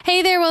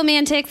Hey there,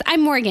 Romantics.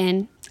 I'm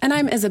Morgan. And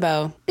I'm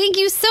Isabeau. Thank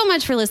you so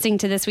much for listening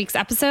to this week's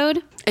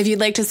episode. If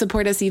you'd like to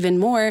support us even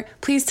more,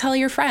 please tell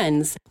your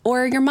friends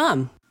or your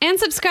mom. And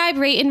subscribe,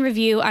 rate, and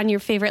review on your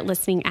favorite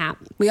listening app.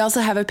 We also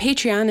have a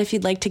Patreon if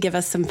you'd like to give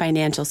us some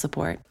financial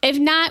support. If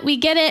not, we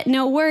get it.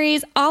 No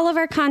worries. All of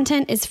our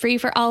content is free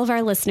for all of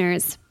our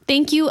listeners.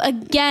 Thank you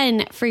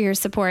again for your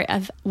support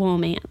of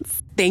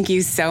Womance. Thank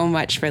you so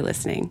much for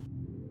listening.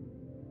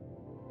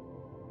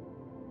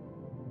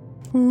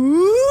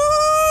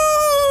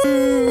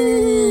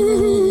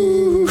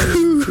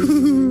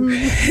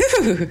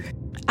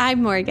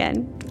 I'm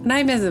Morgan. And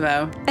I'm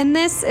Isabeau. And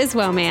this is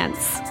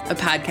Womance, a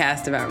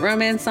podcast about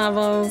romance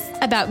novels,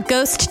 about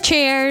ghost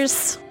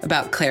chairs,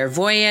 about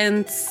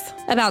clairvoyance,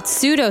 about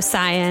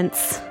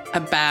pseudoscience,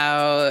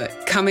 about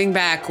coming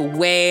back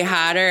way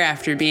hotter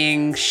after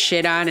being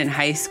shit on in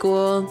high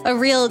school. A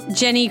real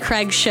Jenny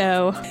Craig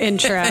show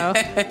intro.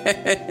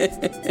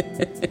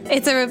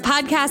 It's a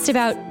podcast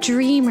about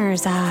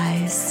dreamer's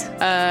eyes.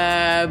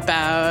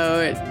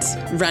 About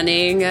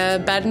running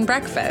a bed and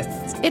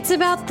breakfast. It's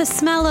about the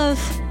smell of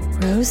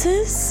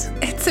roses.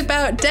 It's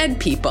about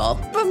dead people.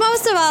 But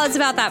most of all, it's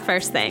about that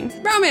first thing.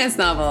 Romance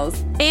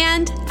novels.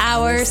 And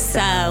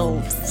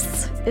ourselves.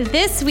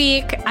 This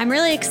week, I'm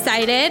really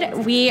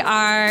excited. We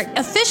are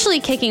officially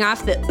kicking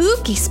off the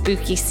Ookie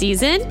Spooky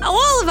season.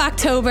 All of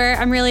October,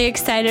 I'm really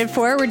excited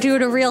for. We're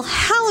doing a real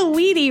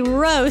Halloween-y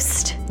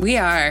roast. We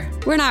are.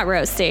 We're not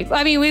roasting.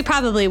 I mean, we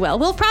probably will.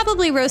 We'll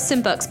probably roast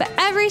some books, but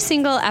every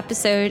single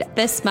episode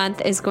this month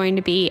is going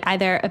to be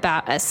either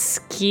about a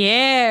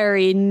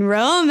scary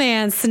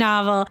romance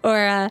novel or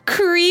a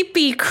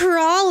creepy,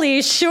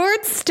 crawly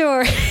short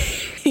story.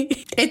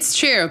 It's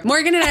true.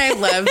 Morgan and I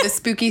love the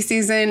spooky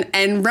season,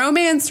 and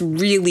romance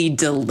really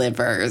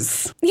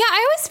delivers. Yeah,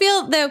 I always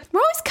feel that we're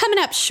always coming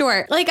up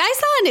short. Like, I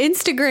saw on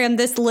Instagram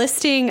this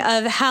listing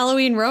of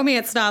Halloween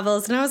romance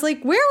novels, and I was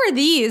like, where were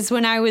these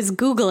when I was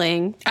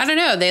Googling? I don't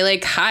know. They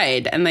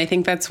hide. And I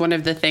think that's one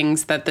of the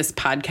things that this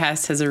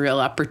podcast has a real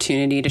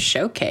opportunity to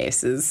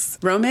showcase is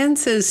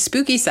romance's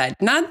spooky side.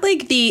 Not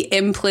like the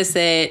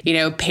implicit,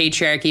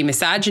 patriarchy,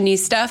 misogyny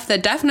stuff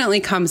that definitely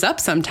comes up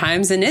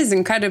sometimes and is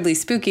incredibly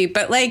spooky,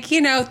 but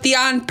the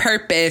on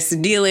purpose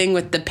dealing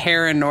with the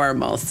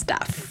paranormal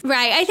stuff.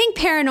 Right. I think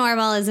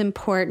paranormal is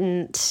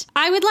important.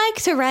 I would like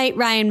to write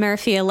Ryan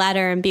Murphy a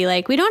letter and be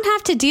like, we don't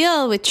have to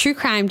deal with true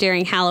crime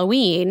during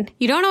Halloween.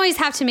 You don't always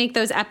have to make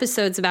those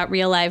episodes about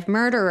real life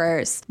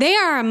murderers. They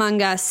are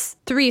among us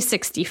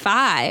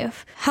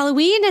 365.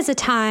 Halloween is a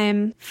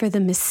time for the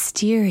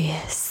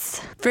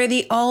mysterious. For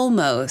the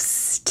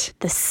almost.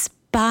 The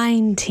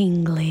spine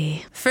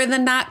tingly. For the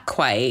not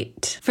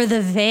quite. For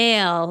the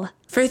veil.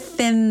 For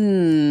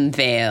thin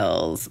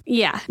veils.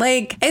 Yeah.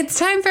 It's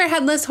time for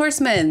Headless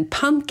Horsemen,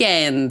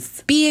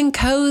 pumpkins, being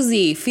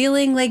cozy,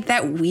 feeling like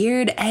that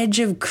weird edge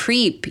of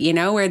creep,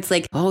 where it's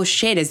like, oh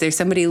shit, is there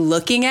somebody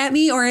looking at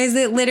me? Or is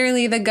it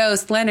literally the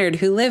ghost Leonard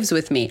who lives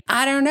with me?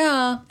 I don't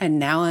know. And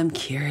now I'm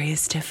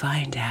curious to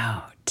find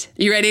out.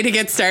 You ready to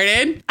get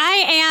started?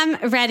 I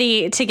am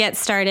ready to get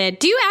started.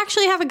 Do you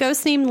actually have a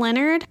ghost named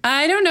Leonard?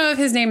 I don't know if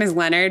his name is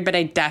Leonard, but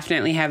I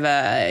definitely have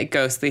a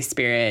ghostly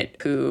spirit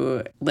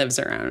who lives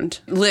around.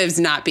 Lives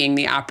not being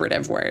the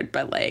operative word,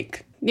 but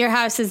your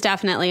house is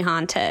definitely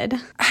haunted.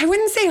 I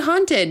wouldn't say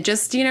haunted,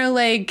 just,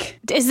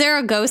 Is there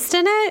a ghost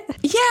in it?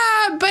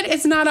 Yeah, but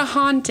it's not a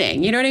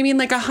haunting. You know what I mean?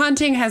 A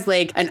haunting has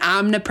an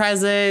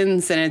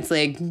omnipresence and it's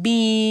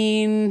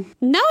mean.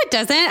 No, it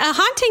doesn't. A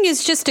haunting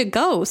is just a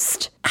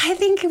ghost. I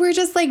think we're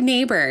just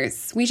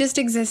neighbors. We just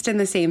exist in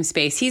the same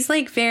space. He's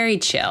very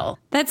chill.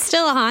 That's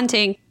still a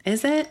haunting.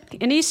 Is it?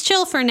 And he's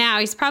chill for now.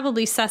 He's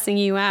probably sussing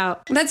you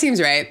out. That seems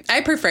right.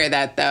 I prefer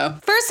that, though.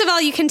 First of all,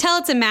 you can tell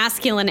it's a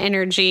masculine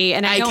energy,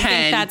 and I don't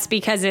think that's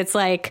because it's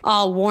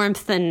all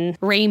warmth and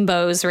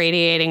rainbows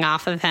radiating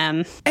off of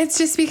him. It's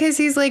just because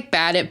he's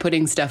bad at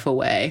putting stuff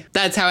away.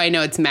 That's how I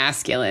know it's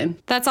masculine.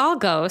 That's all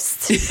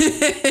ghosts.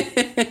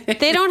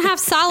 They don't have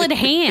solid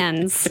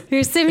hands.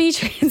 They're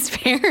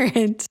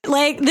semi-transparent.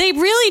 They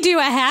really do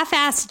a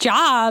half-assed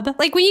job.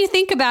 When you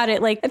think about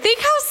it, think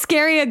how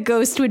scary a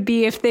ghost would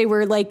be if they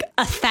were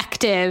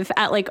effective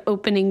at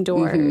opening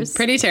doors. Mm-hmm.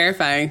 Pretty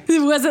terrifying.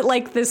 It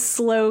wasn't this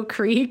slow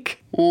creak.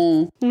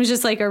 It was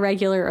just a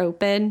regular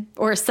open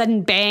or a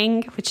sudden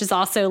bang, which is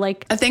also a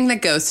thing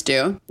that ghosts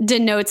do.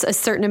 Denotes a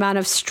certain amount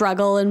of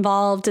struggle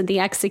involved in the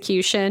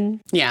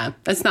execution. Yeah,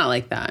 it's not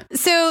like that.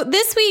 So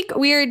this week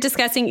we are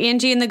discussing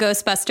Angie and the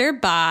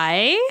Ghostbuster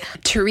by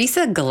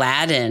Teresa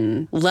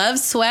Gladden. Love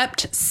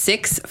Swept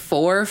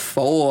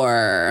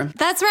 644.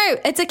 That's right.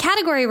 It's a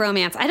category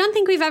romance. I don't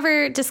think we've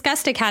ever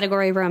discussed a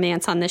category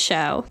romance on the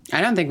show. I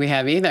don't think we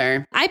have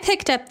either. I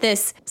picked up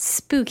this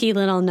spooky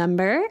little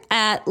number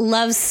at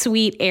Love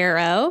Sweet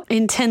Arrow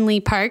in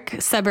Tinley Park,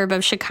 suburb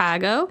of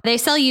Chicago. They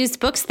sell used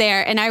books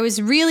there, and I was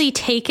really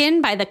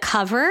taken by the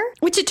cover,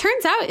 which it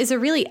turns out is a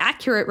really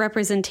accurate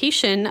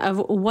representation of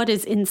what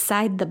is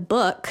inside the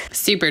book.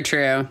 Super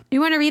true. You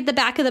want to read the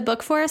back of the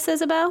book for us,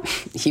 Isabeau?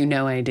 You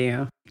know I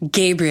do.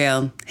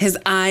 Gabriel, his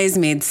eyes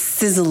made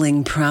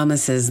sizzling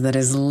promises that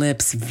his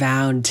lips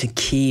vowed to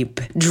keep.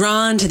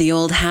 Drawn to the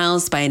old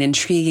house by an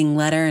intriguing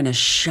letter and a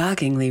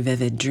shockingly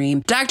vivid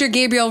dream, Dr.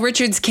 Gabriel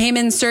Richards came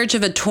in search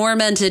of a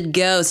tormented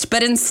ghost,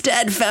 but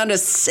instead found a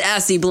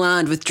sassy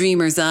blonde with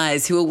dreamer's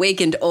eyes who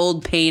awakened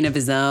old pain of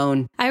his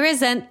own. I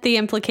resent the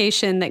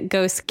implication that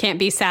ghosts can't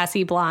be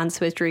sassy blondes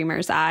with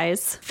dreamer's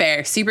eyes.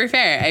 Fair, super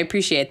fair. I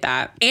appreciate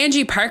that.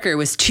 Angie Parker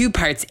was 2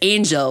 parts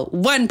angel,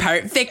 1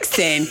 part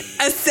vixen,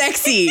 a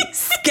sexy,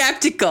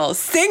 skeptical,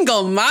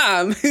 single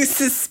mom who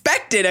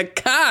suspected a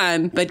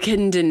con, but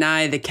couldn't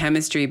deny the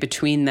chemistry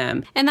between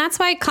them. And that's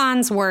why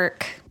cons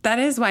work. That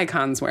is why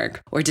cons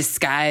work. Or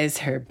disguise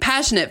her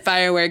passionate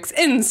fireworks,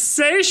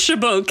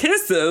 insatiable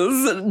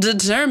kisses.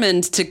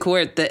 Determined to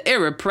court the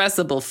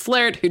irrepressible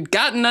flirt who'd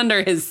gotten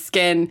under his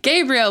skin,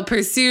 Gabriel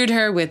pursued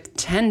her with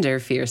tender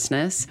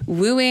fierceness,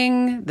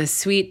 wooing the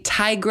sweet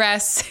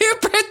tigress who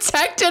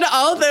protected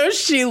all those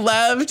she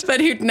loved,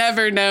 but who'd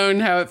never known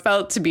how it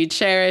felt to be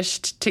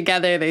cherished.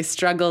 Together they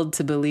struggled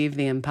to believe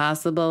the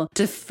impossible,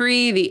 to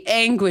free the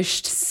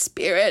anguished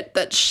spirit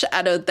that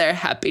shadowed their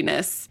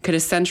happiness. Could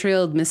a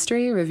century-old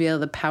mystery reveal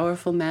the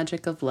powerful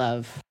magic of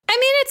love? I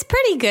mean, it's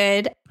pretty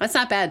good. That's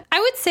not bad. I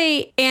would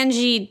say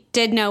Angie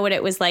did know what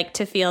it was like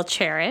to feel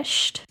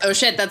cherished. Oh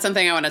shit, that's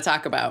something I want to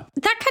talk about.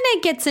 That kind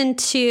of gets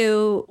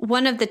into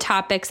one of the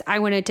topics I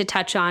wanted to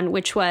touch on,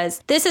 which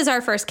was, this is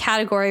our first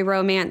category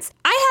romance.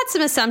 I had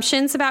some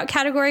assumptions about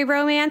category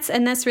romance,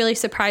 and this really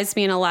surprised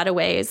me in a lot of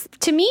ways.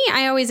 To me,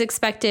 I always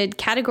expected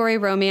category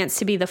romance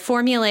to be the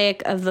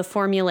formulaic of the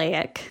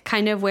formulaic,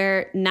 kind of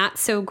where not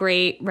so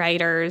great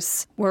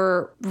writers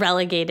were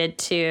relegated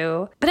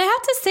to. But I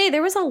have to say,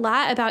 there was a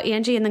lot about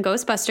Angie and the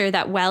Ghostbuster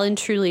that well and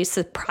truly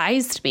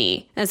surprised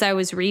me as I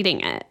was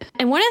reading it.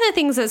 And one of the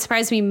things that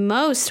surprised me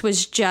most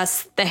was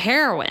just the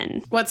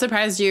heroine. What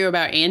surprised you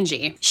about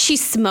Angie? She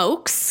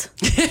smokes.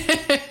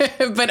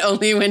 But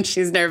only when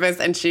she's nervous,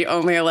 and she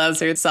only allows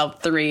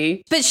herself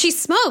 3. But she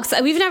smokes.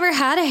 We've never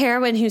had a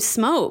heroine who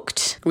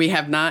smoked. We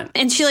have not.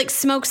 And she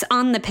smokes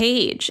on the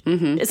page.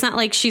 Mm-hmm. It's not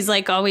like she's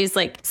always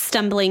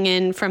stumbling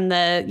in from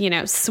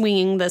the,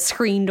 swinging the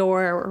screen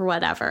door or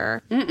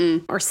whatever.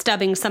 Mm-mm. Or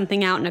stubbing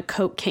something out in a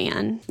Coke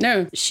can.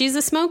 No. She's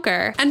a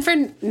smoker. And for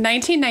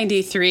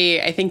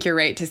 1993, I think you're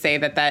right to say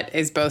that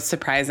is both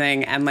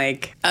surprising and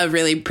a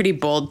really pretty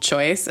bold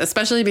choice,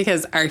 especially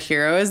because our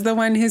hero is the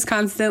one who's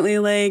constantly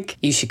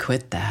you should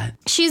quit that.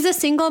 She's a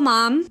single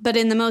mom, but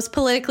in the most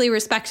politically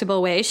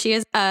respectable way. She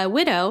is a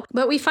widow.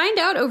 But we find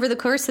out over the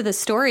course of the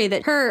story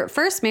that her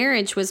first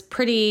marriage was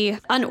pretty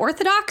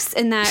unorthodox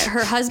in that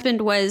her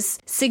husband was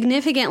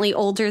significantly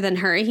older than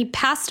her. He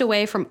passed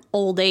away from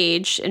old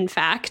age, in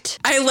fact.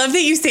 I love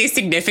that you say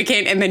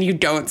significant and then you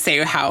don't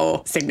say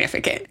how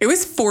significant. It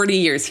was 40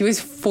 years. He was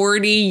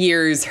 40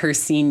 years her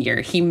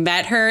senior. He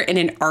met her in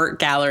an art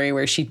gallery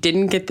where she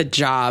didn't get the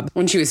job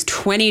when she was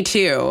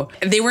 22.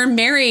 They were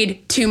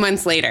married 2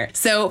 months later.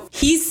 So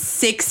he's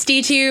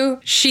 62,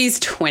 she's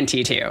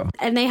 22.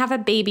 And they have a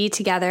baby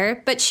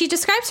together. But she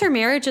describes her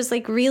marriage as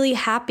really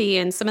happy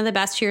and some of the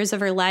best years of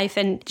her life.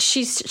 And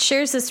she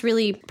shares this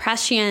really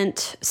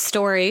prescient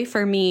story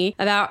for me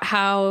about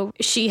how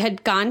she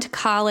had gone to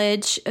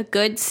college, a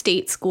good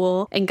state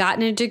school, and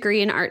gotten a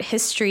degree in art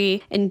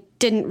history, and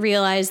didn't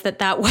realize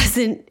that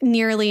wasn't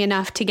nearly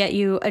enough to get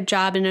you a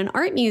job in an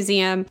art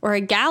museum or a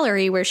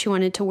gallery where she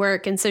wanted to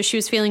work. And so she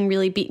was feeling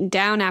really beaten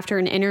down after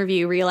an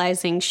interview,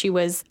 realizing she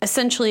was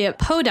essentially a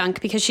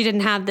podunk because she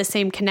didn't have the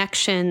same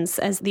connections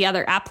as the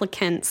other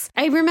applicants.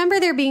 I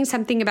remember there being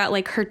something about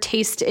her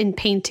taste in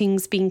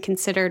paintings being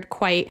considered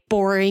quite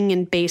boring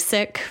and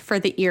basic for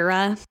the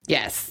era.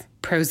 Yes,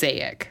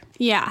 prosaic.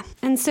 Yeah.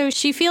 And so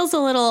she feels a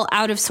little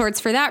out of sorts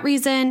for that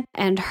reason.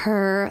 And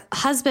her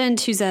husband,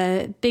 who's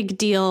a big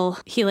deal,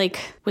 he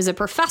was a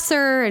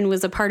professor and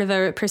was a part of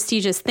a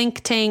prestigious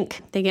think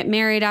tank. They get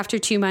married after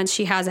 2 months.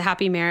 She has a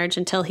happy marriage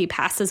until he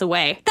passes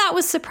away. That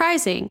was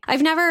surprising.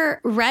 I've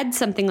never read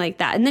something like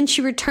that. And then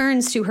she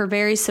returns to her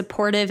very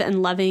supportive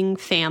and loving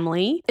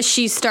family.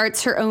 She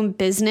starts her own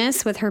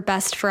business with her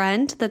best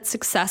friend that's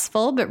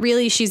successful, but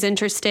really she's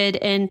interested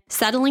in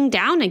settling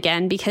down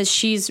again because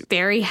she's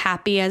very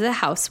happy as a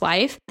housewife.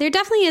 There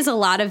definitely is a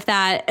lot of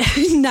that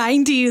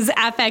 90s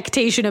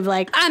affectation of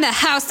I'm a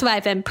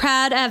housewife and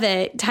proud of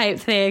it type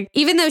thing,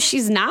 even though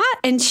she's not.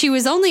 And she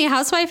was only a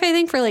housewife, I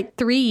think, for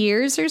 3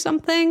 years or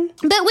something.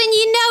 But when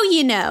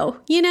you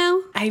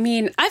know. I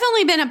mean, I've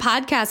only been a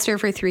podcaster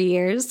for 3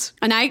 years,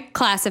 and I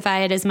classify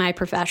it as my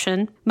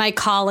profession, my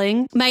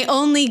calling, my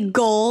only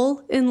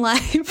goal in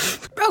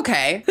life.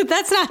 Okay.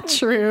 That's not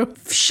true.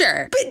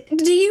 Sure. But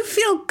do you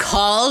feel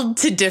called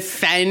to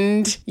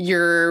defend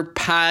your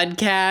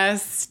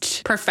podcast?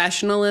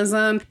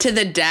 professionalism to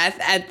the death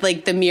at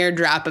like the mere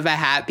drop of a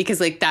hat, because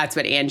like that's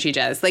what Angie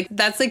does. Like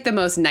that's like the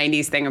most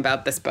 90s thing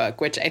about this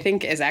book, which I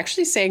think is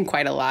actually saying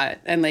quite a lot.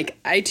 And like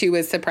I too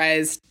was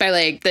surprised by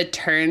like the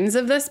turns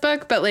of this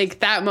book, but like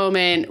that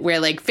moment where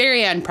like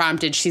very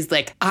unprompted, she's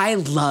like, I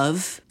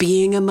love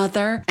being a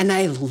mother and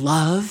I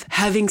love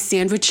having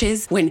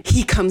sandwiches when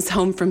he comes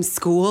home from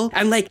school.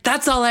 I'm like,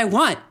 that's all I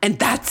want and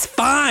that's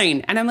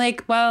fine. And I'm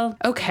like, well,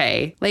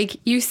 okay, like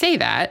you say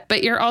that,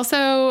 but you're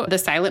also the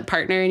silent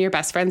partner in your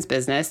best friend's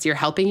business. You're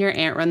helping your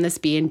aunt run this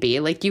B&B.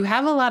 Like you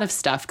have a lot of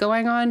stuff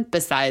going on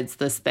besides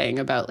this thing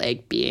about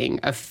like being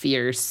a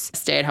fierce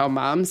stay-at-home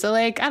mom. So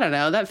like, I don't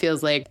know, that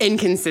feels like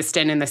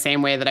inconsistent in the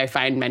same way that I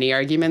find many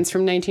arguments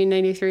from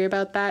 1993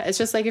 about that. It's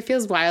just like, it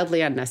feels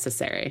wildly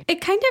unnecessary.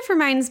 It kind of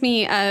reminds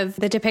me of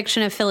the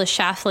depiction of Phyllis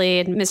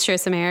Schlafly in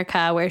Mistress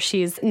America, where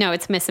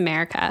it's Miss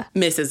America.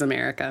 Mrs.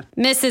 America.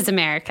 Mrs.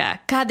 America.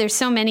 God, there's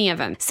so many of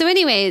them. So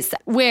anyways,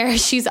 where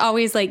she's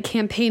always like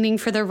campaigning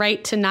for the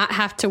right to not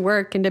have to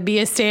work and to be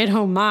a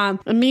stay-at-home mom.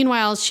 And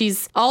meanwhile,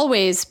 she's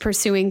always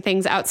pursuing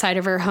things outside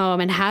of her home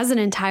and has an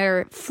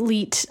entire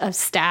fleet of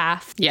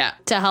staff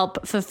to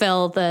help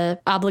fulfill the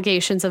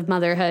obligations of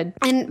motherhood.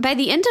 And by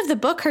the end of the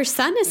book, her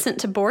son is sent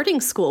to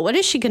boarding school. What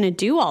is she going to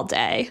do all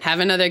day? Have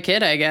another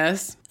kid, I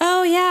guess.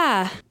 Oh,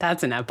 yeah.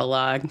 That's an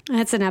epilogue.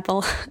 That's an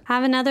epilogue.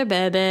 Have another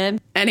baby.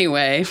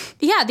 Anyway.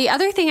 Yeah, the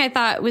other thing I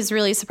thought was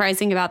really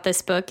surprising about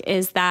this book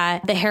is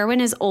that the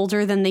heroine is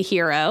older than the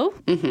hero,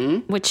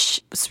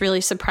 which was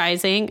really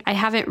surprising. I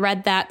haven't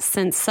read that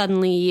since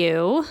Suddenly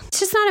You. It's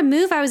just not a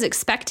move I was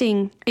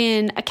expecting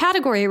in a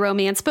category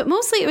romance, but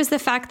mostly it was the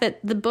fact that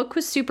the book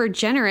was super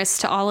generous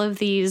to all of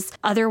these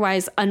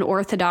otherwise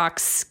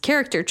unorthodox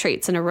character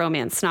traits in a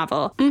romance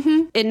novel.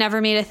 It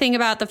never made a thing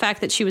about the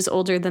fact that she was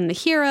older than the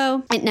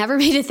hero. It never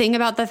made a thing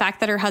about the fact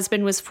that her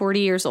husband was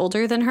 40 years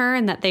older than her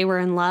and that they were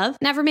in love.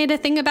 Never made a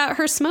thing about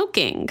her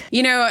smoking.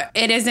 You know,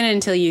 it isn't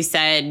until you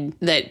said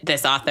that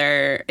this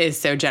author is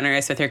so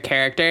generous with her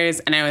characters,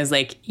 and I was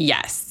like,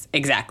 yes.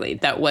 Exactly.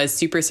 That was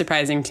super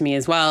surprising to me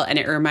as well. And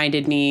it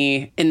reminded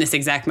me in this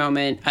exact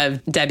moment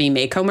of Debbie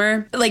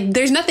Maycomer. Like,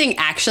 there's nothing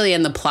actually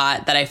in the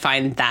plot that I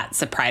find that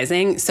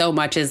surprising so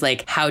much as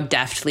like how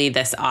deftly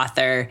this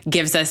author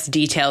gives us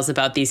details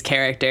about these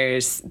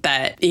characters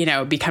that, you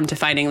know, become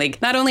defining. Like,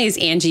 not only is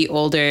Angie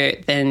older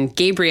than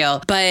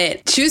Gabriel,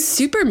 but she was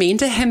super mean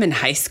to him in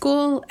high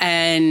school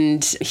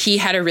and he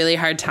had a really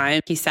hard time.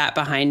 He sat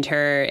behind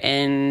her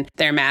in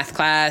their math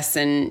class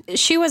and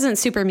she wasn't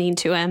super mean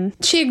to him.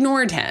 She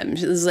ignored him.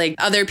 It was like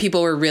other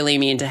people were really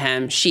mean to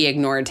him. She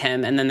ignored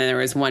him. And then there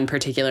was one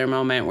particular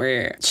moment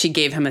where she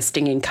gave him a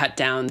stinging cut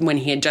down when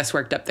he had just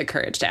worked up the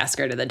courage to ask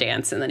her to the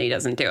dance and then he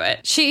doesn't do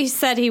it. She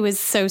said he was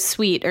so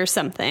sweet or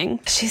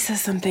something. She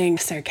says something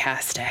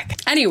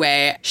sarcastic.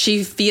 Anyway,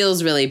 she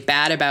feels really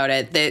bad about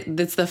it.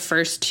 That's the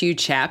first two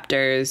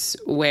chapters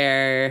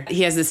where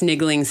he has this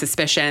niggling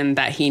suspicion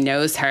that he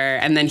knows her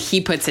and then he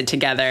puts it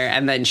together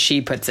and then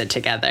she puts it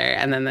together.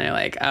 And then they're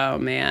like, oh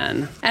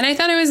man. And I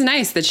thought it was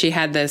nice that she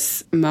had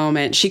this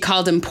moment. She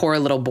called him poor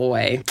little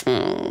boy.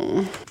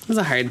 Oh, it was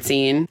a hard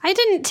scene. I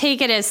didn't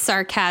take it as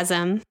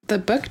sarcasm. The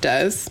book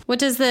does. What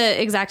does the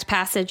exact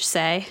passage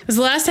say? It was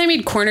the last time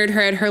he'd cornered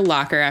her at her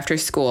locker after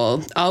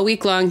school. All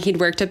week long, he'd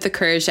worked up the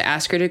courage to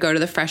ask her to go to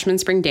the freshman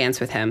spring dance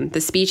with him.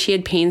 The speech he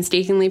had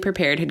painstakingly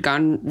prepared had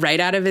gone right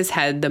out of his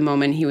head the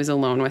moment he was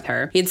alone with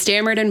her. He had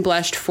stammered and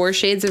blushed 4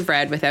 shades of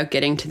red without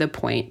getting to the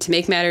point. To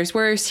make matters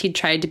worse, he'd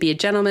tried to be a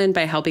gentleman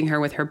by helping her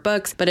with her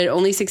books, but had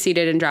only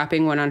succeeded in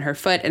dropping one on her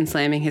foot and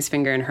slamming his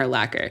finger in her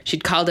locker.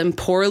 She'd called him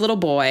poor little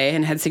boy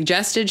and had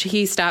suggested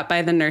he stop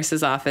by the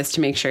nurse's office to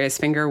make sure his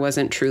finger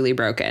wasn't truly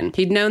broken.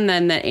 He'd known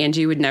then that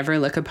Angie would never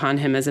look upon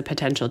him as a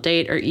potential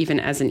date or even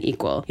as an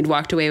equal. He'd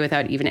walked away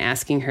without even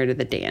asking her to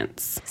the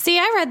dance. See,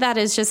 I read that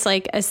as just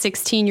like a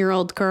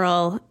 16-year-old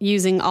girl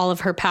using all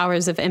of her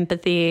powers of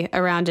empathy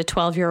around a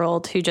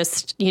 12-year-old who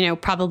just, you know,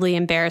 probably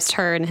embarrassed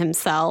her and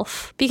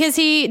himself because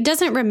he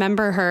doesn't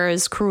remember her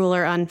as cruel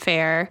or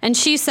unfair. And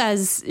she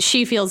says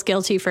she feels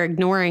guilty for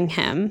ignoring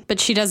him, but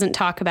she doesn't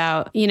talk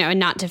about, you know, and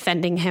not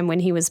defending him when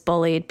he was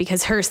bullied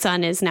because her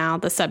son is now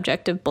the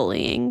subject of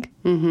bullying.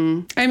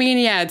 I mean,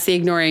 yeah, it's the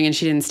ignoring and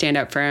she didn't stand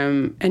up for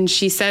him. And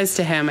she says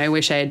to him, I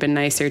wish I had been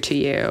nicer to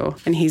you.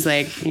 And he's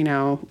like, you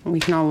know,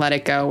 we can all let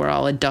it go. We're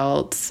all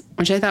adults,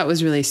 which I thought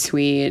was really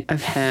sweet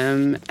of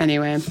him.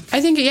 Anyway, I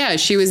think, yeah,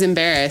 she was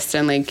embarrassed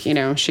and like, you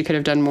know, she could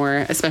have done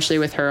more, especially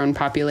with her own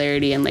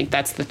popularity. And like,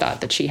 that's the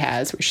thought that she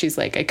has where she's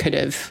like, I could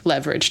have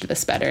leveraged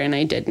this better and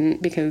I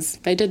didn't because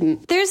I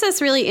didn't. There's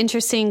this really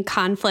interesting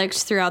conflict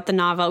throughout the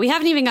novel. We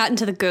haven't even gotten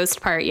to the ghost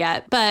part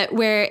yet, but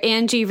where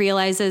Angie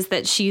realizes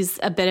that she's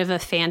a bit of a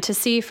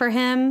fantasy for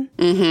him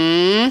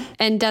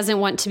and doesn't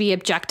want to be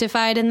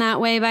objectified in that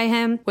way by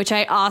him, which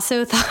I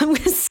also thought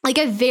was like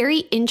a very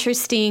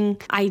interesting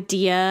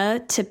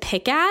idea to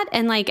pick at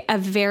and like a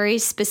very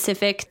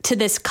specific to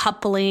this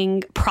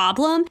coupling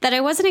problem that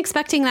I wasn't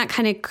expecting that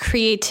kind of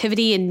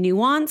creativity and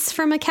nuance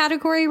from a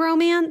category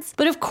romance.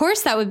 But of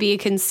course that would be a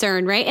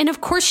concern, right? And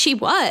of course she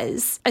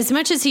was. As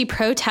much as he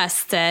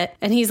protests it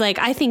and he's like,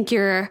 I think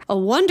you're a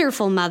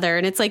wonderful mother.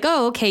 And it's like,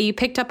 oh, okay, you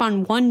picked up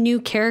on one new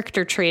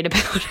character trait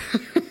about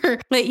her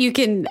that you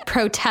can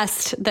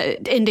protest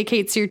that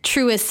indicates your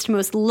truest,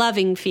 most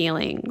loving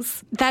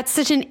feelings. That's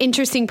such an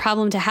interesting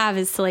problem to have,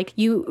 is to like,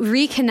 you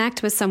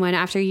reconnect with someone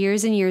after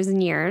years and years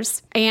and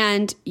years,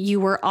 and you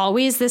were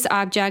always this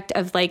object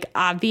of like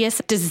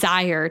obvious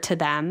desire to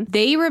them.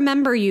 They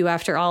remember you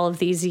after all of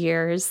these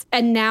years,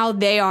 and now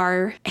they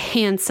are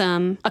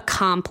handsome,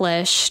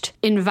 accomplished,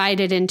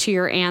 invited into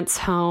your aunt's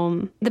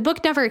home. The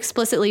book never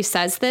explicitly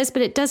says this,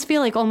 but it does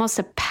feel like almost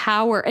a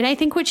power. And I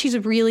think what she's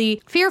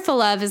really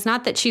fearful of is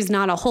not that she's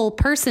not a whole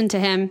person to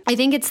him. I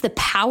think it's the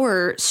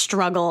power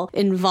struggle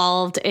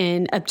involved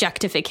in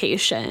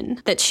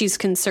objectification that she's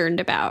concerned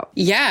about.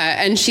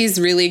 Yeah, and she's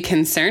really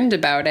concerned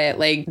about it.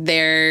 Like,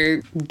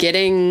 they're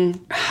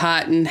getting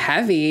hot and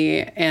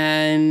heavy,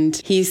 and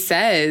he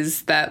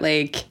says that,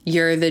 like,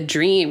 you're the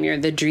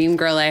dream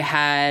girl I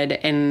had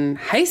in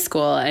high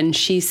school. And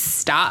she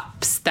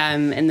stops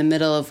them in the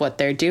middle of what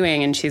they're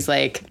doing, and she's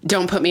like,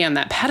 don't put me on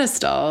that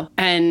pedestal.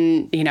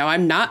 And, you know,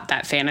 I'm not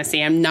that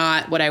fantasy. I'm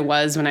not what I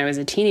was when I was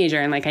a teenager.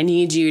 And like, I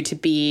need you to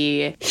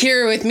be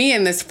here with me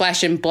in this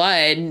flesh and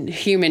blood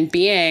human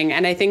being.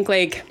 And I think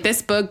like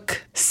this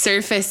book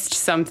surfaced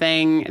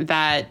something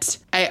that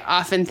I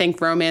often think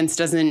romance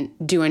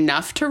doesn't do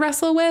enough to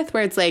wrestle with,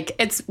 where it's like,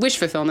 it's wish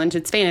fulfillment,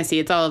 it's fantasy,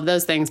 it's all of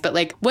those things. But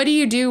like, what do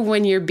you do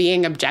when you're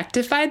being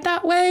objectified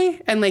that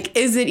way? And like,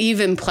 is it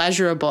even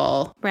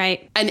pleasurable?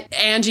 Right. And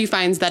Angie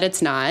finds that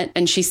it's not,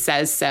 and she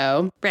says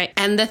so. Right.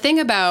 And the thing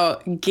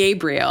about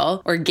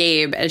Gabriel, or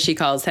Gabe as she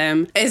calls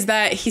him, is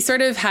that he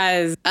sort of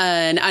has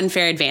an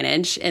unfair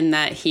advantage in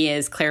that he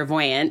is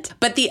clairvoyant.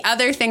 But the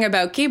other thing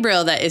about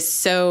Gabriel that is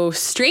so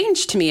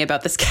strange to me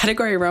about this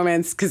category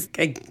romance, because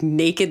I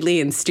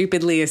nakedly and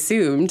stupidly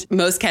assumed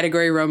most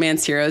category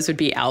romance heroes would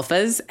be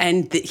alphas,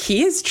 and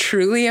he is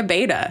truly a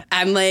beta.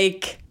 And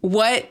like,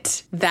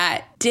 what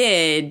that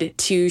did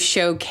to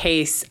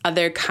showcase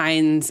other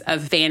kinds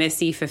of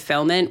fantasy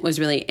fulfillment was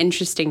really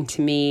interesting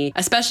to me,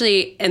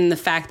 especially in the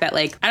fact that,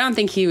 like, I don't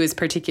think he was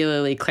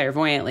particularly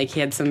clairvoyant. Like, he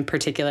had some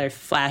particular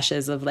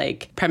flashes of,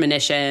 like,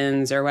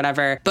 premonitions or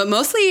whatever. But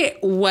mostly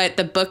what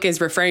the book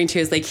is referring to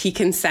is, like, he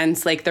can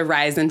sense, like, the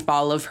rise and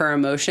fall of her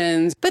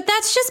emotions. But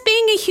that's just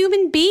being a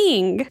human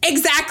being.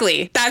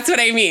 Exactly. That's what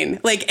I mean.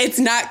 Like, it's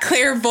not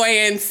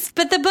clairvoyance.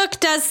 But the book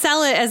does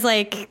sell it as,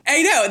 like...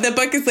 I know. The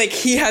book is, like,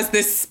 he has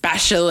this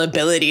special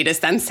ability to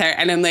sense her.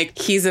 And I'm like,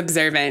 he's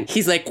observant.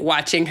 He's like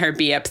watching her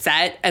be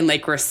upset and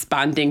like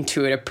responding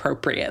to it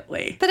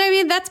appropriately. But I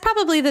mean, that's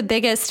probably the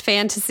biggest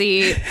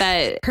fantasy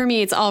that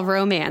permeates all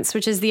romance,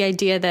 which is the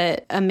idea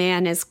that a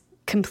man is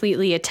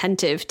completely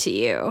attentive to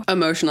you.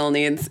 Emotional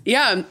needs.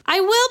 Yeah. I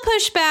will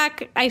push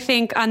back, I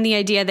think, on the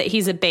idea that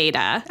he's a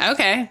beta.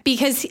 Okay.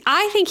 Because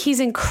I think he's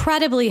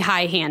incredibly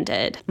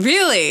high-handed.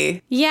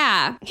 Really?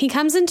 Yeah. He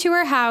comes into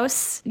her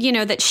house, you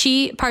know, that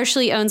she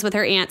partially owns with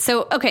her aunt.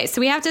 So, okay,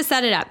 so we have to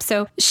set it up.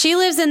 So she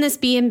lives in this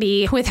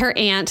B&B with her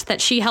aunt that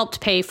she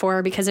helped pay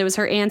for because it was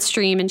her aunt's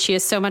dream and she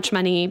has so much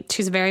money.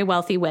 She's a very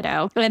wealthy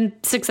widow and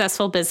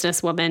successful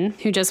businesswoman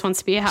who just wants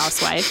to be a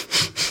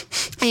housewife.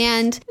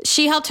 And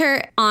she helped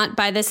her aunt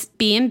buy this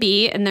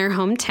B&B in their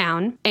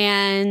hometown.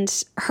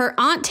 And her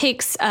aunt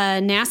takes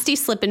a nasty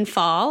slip and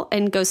fall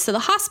and goes to the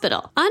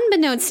hospital.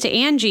 Unbeknownst to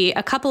Angie,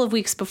 a couple of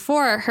weeks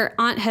before, her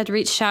aunt had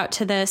reached out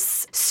to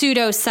this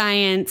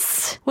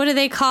pseudoscience, what do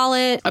they call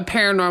it? A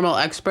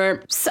paranormal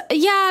expert. So,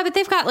 yeah, but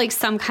they've got like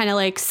some kind of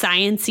like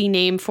science-y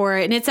name for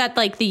it. And it's at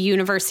like the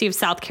University of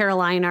South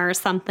Carolina or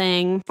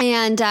something.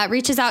 And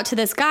reaches out to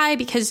this guy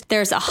because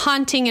there's a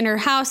haunting in her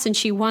house and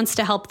she wants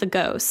to help the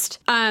ghost.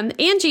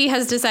 Angie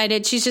has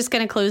decided she's just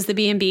going to close the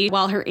B&B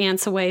while her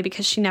aunt's away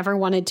because she never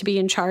wanted to be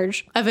in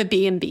charge of a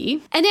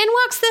B&B. And in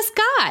walks this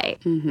guy.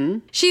 Mm-hmm.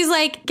 She's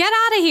like, get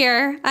out of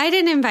here. I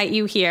didn't invite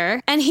you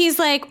here. And he's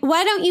like,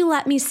 why don't you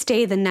let me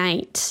stay the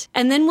night?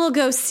 And then we'll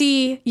go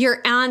see your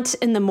aunt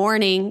in the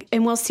morning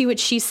and we'll see what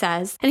she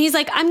says. And he's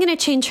like, I'm going to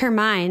change her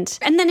mind.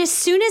 And then as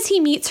soon as he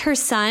meets her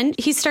son,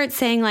 he starts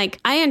saying like,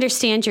 I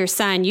understand your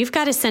son. You've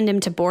got to send him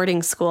to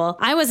boarding school.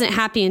 I wasn't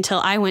happy until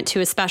I went to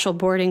a special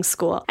boarding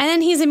school. And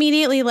then he's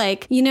immediately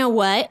like, you know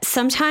what?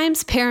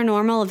 Sometimes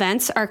paranormal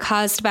events are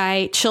caused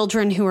by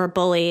children who are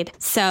bullied.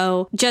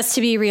 So just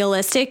to be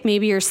realistic,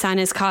 maybe your son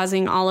is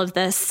causing all of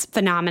this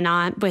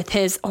phenomenon with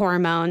his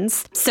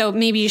hormones. So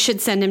maybe you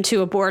should send him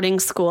to a boarding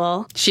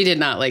school. She did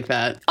not like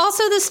that.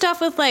 Also the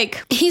stuff with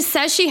like, he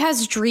says she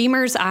has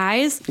dreamer's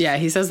eyes. Yeah,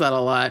 he says that a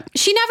lot.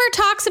 She never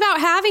talks about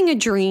having a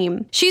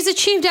dream. She's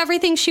achieved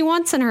everything she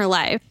wants in her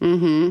life.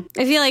 Mm-hmm.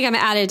 I feel like I'm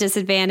at a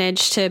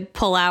disadvantage to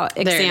pull out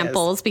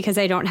examples because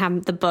I don't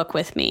have the book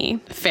with me.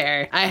 Fair.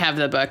 here. I have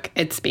the book.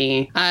 It's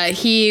me.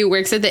 He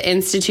works at the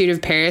Institute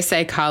of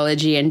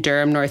Parapsychology in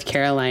Durham, North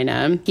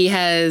Carolina. He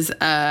has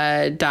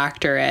a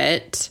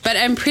doctorate, but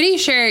I'm pretty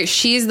sure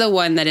she's the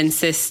one that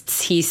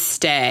insists he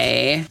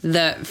stay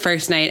the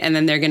first night, and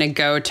then they're going to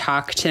go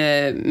talk to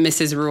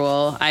Mrs.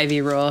 Rule,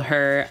 Ivy Rule,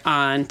 her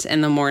aunt,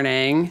 in the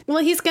morning.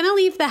 Well, he's going to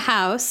leave the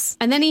house,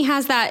 and then he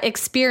has that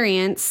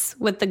experience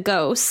with the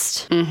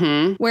ghost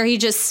where he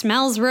just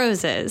smells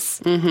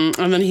roses. And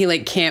then he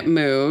like can't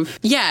move.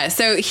 Yeah,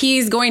 so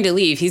he's going to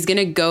leave. He's going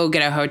to go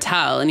get a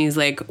hotel, and he's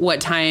like,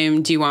 what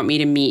time do you want me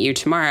to meet you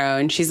tomorrow?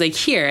 And she's like,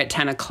 here at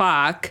 10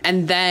 o'clock.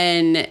 And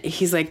then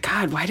he's like,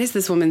 God, why does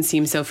this woman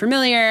seem so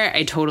familiar?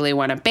 I totally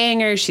want to bang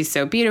her. She's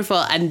so beautiful.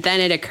 And then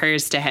it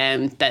occurs to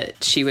him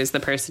that she was the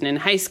person in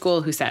high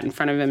school who sat in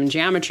front of him in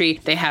geometry.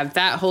 They have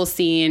that whole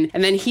scene.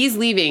 And then he's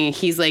leaving.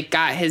 He's like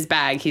got his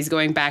bag. He's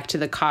going back to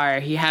the car.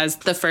 He has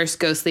the first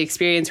ghostly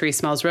experience where he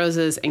smells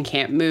roses and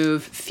can't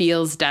move,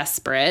 feels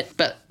desperate,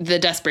 but the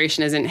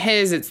desperation isn't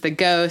his, it's the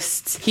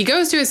ghost's. He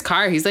goes to his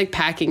car. He's like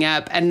packing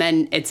up. And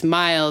then it's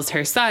Miles,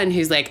 her son,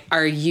 who's like,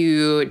 are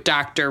you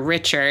Dr.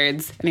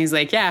 Richards? And he's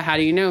like, yeah, how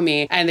do you know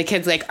me? And the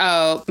kid's like,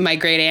 oh, my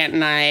great aunt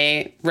and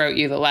I wrote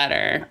you the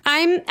letter.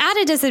 I'm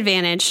at a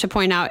disadvantage to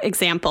point out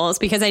examples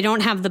because I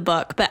don't have the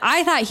book, but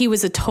I thought he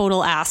was a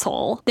total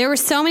asshole. There were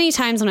so many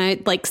times when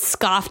I like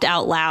scoffed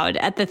out loud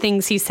at the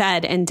things he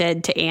said and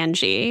did to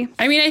Angie.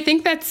 I mean, I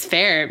think that's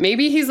fair.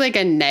 Maybe he's like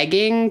a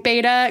negging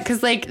beta,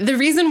 because like the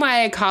reason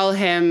why I call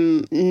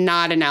him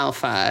not an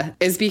alpha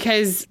is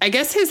because I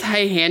guess his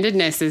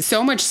high-handedness is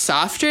so much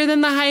softer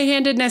than the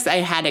high-handedness I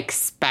had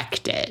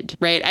expected,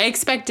 right? I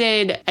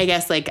expected, I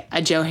guess, like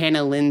a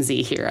Johanna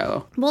Lindsay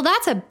hero. Well,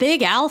 that's a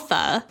big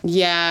alpha.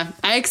 Yeah,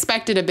 I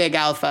expected a big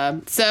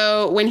alpha.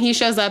 So when he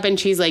shows up and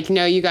she's like,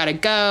 no, you gotta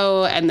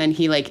go, and then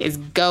he like is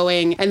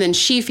going, and then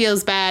she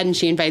feels bad and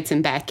she invites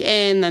him back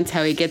in. That's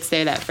how he gets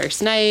there that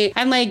first night.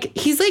 And like,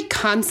 he's like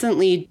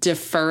constantly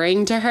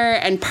deferring to her.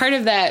 And part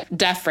of that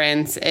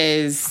deference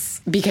is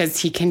because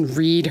he can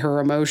read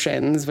her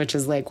emotions, which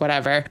is like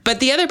whatever.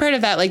 But the other part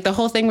of that, like the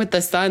whole thing with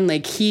the son,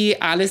 like he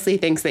honestly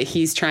thinks that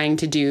he's trying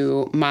to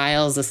do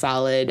Miles a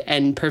solid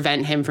and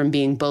prevent him from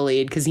being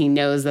bullied because he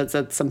knows that's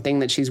something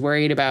that she's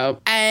worried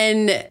about.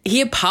 And he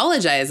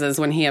apologizes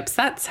when he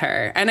upsets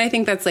her. And I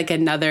think that's like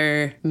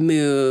another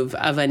move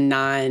of a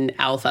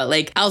non-alpha.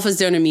 Like alphas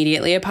don't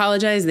immediately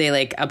apologize. They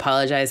like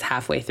apologize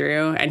halfway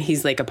through. And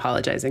he's like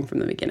apologizing from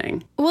the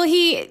beginning. Well,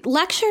 he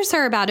lectures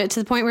her about it to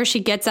the point where she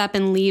gets up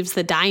and leaves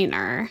the diner.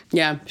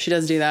 Yeah, she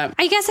does do that.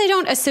 I guess I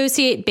don't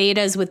associate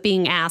betas with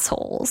being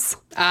assholes.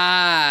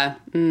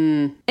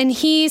 And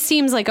he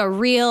seems like a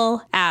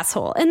real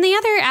asshole. And the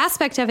other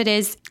aspect of it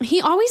is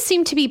he always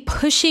seemed to be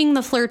pushing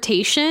the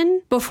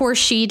flirtation before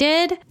she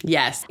did.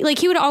 Yes. Like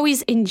he would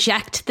always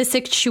inject the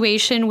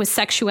situation with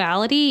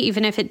sexuality,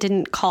 even if it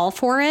didn't call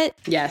for it.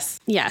 Yes.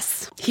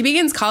 Yes. He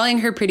begins calling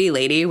her pretty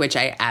lady, which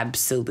I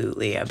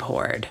absolutely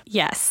abhorred.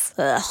 Yes.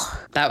 Ugh.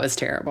 That was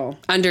terrible.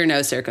 Under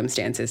no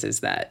circumstances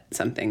is that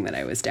something that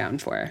I was down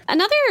for.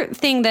 Another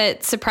thing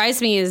that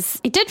surprised me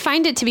is I did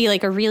find it to be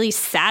like a really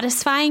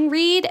satisfying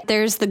read.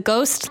 There's the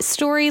ghost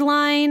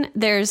storyline.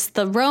 There's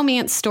the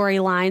romance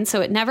storyline. So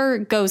it never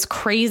goes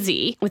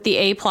crazy with the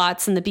A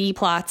plots and the B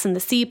plots and the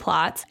C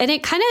plots. And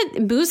it kind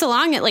of moves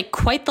along at like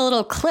quite the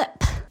little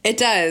clip. It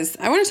does.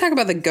 I want to talk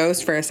about the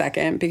ghost for a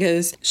second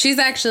because she's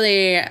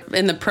actually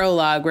in the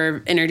prologue. We're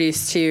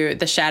introduced to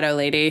the Shadow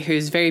Lady,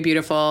 who's very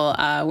beautiful,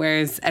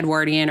 wears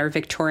Edwardian or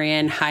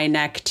Victorian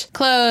high-necked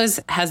clothes,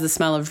 has the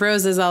smell of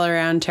roses all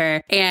around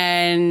her,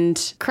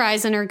 and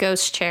cries in her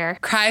ghost chair.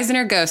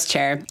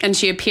 And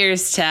she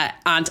appears to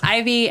Aunt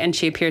Ivy and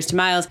she appears to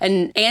Miles,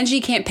 and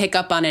Angie can't pick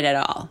up on it at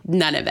all.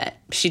 None of it.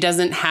 She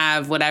doesn't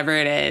have whatever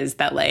it is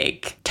that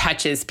like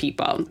touches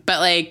people.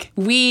 But like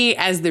we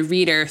as the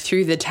reader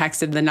through the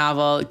text of the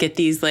novel get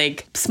these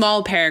like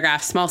small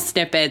paragraphs, small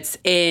snippets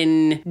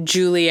in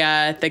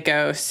Julia, the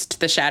ghost,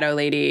 the Shadow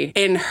Lady,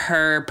 in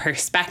her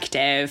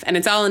perspective. And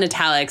it's all in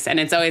italics and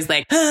it's always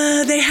like,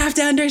 they have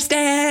to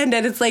understand.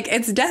 And it's like,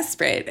 it's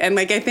desperate. And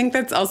like, I think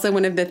that's also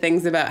one of the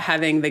things about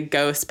having the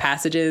ghost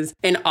passages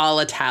in all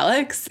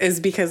italics is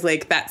because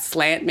like that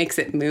slant makes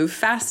it move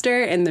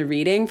faster in the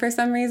reading for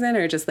some reason,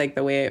 or just like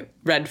the way it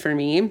read for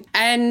me.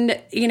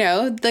 And, you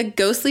know, the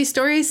ghostly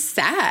story is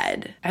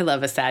sad. I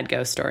love a sad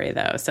ghost story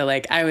though. So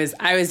like I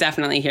was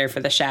definitely here for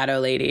the Shadow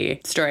Lady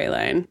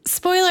storyline.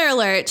 Spoiler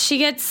alert, she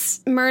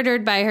gets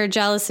murdered by her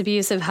jealous,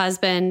 abusive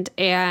husband,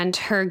 and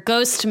her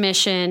ghost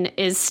mission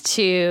is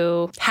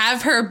to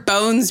have her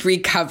bones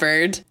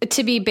recovered.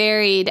 To be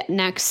buried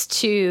next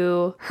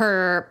to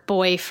her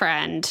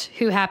boyfriend,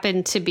 who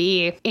happened to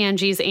be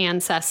Angie's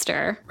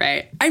ancestor.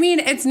 Right. I mean,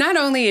 it's not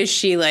only is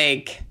she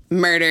like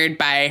murdered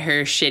by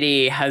her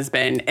shitty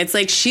husband, it's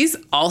like she's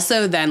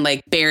also then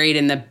like buried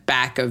in the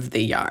back of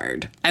the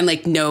yard and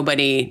like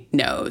nobody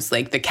knows.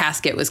 Like the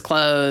casket was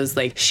closed.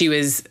 Like she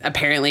was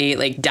apparently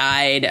like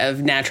died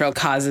of natural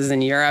causes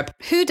in Europe.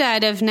 Who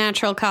died of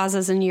natural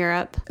causes in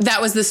Europe?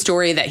 That was the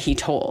story that he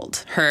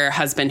told, her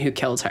husband who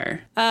killed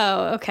her.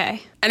 Oh,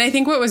 okay. And I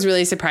think what was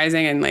really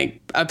surprising and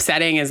like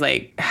upsetting is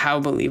like how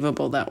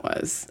believable that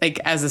was, like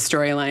as a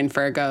storyline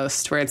for a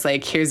ghost, where it's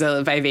like, here's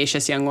a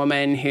vivacious young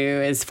woman who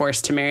is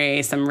forced to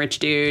marry some rich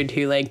dude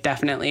who like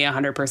definitely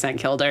 100%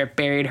 killed her,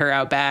 buried her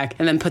out back,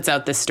 and then puts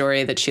out this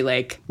story that she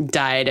like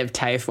died of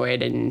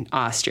typhoid in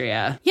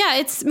Austria. Yeah,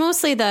 it's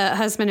mostly the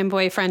husband and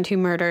boyfriend who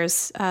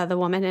murders the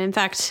woman. And in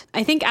fact,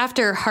 I think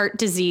after heart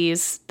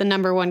disease, the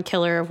number one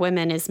killer of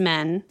women is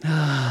men.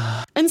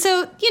 And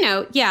so, you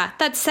know, yeah,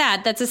 that's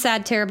sad. That's a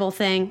sad, terrible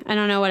thing. I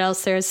don't know what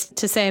else there's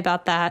to say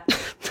about that.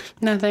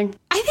 Nothing.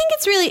 I think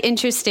it's really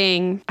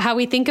interesting how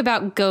we think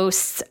about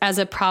ghosts as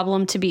a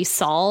problem to be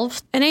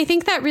solved. And I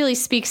think that really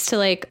speaks to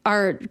like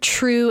our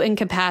true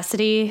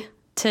incapacity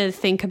to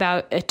think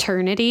about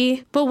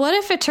eternity. But what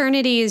if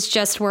eternity is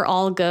just we're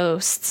all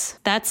ghosts?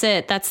 That's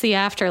it. That's the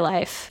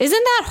afterlife.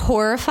 Isn't that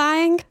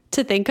horrifying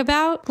to think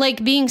about?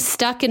 Like being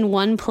stuck in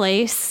one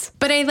place.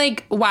 But I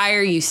like, why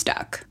are you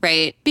stuck,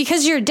 right?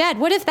 Because you're dead.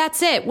 What if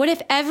that's it? What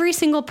if every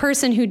single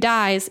person who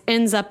dies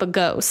ends up a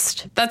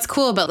ghost? That's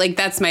cool, but like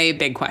that's my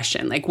big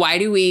question. Like, why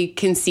do we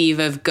conceive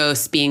of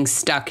ghosts being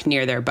stuck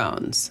near their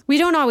bones? We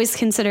don't always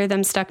consider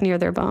them stuck near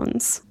their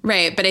bones.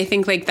 Right, but I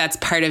think like that's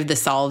part of the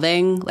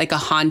solving. Like a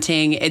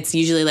haunting, it's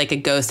usually like a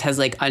ghost has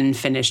like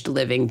unfinished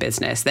living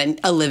business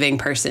that a living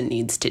person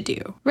needs to do.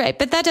 Right,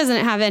 but that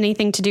doesn't have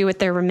anything to do with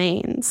their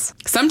remains.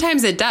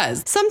 Sometimes it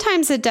does.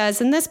 Sometimes it does.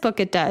 In this book,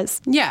 it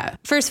does. Yeah.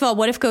 First of all,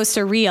 what if ghosts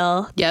are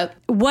real? Yep.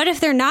 What if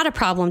they're not a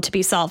problem to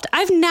be solved?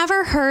 I've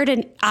never heard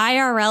an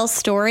IRL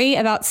story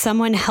about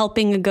someone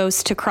helping a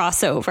ghost to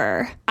cross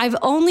over. I've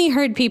only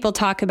heard people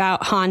talk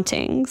about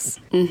hauntings.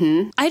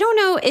 Mm-hmm. I don't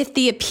know if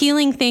the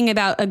appealing thing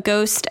about a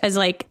ghost as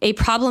like a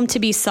problem to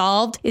be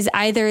solved is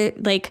either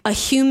like a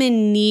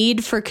human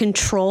need for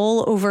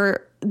control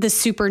over the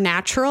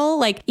supernatural.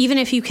 Like, even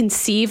if you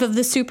conceive of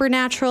the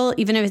supernatural,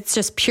 even if it's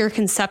just pure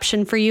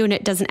conception for you and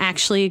it doesn't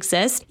actually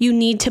exist, you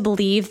need to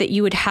believe that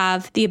you would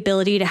have the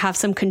ability to have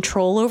some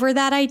control over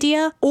that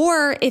idea.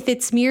 Or if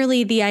it's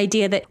merely the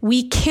idea that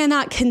we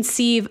cannot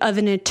conceive of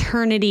an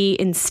eternity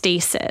in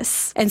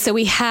stasis. And so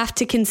we have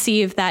to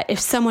conceive that if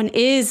someone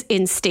is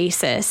in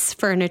stasis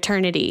for an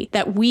eternity,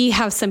 that we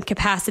have some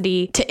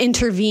capacity to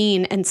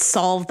intervene and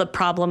solve the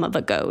problem of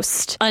a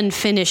ghost.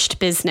 Unfinished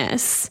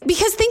business.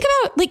 Because think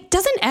about, like,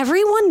 doesn't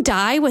everyone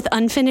die with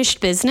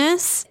unfinished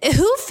business?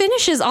 Who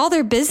finishes all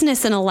their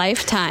business in a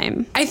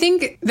lifetime? I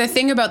think the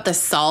thing about the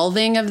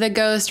solving of the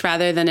ghost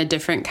rather than a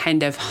different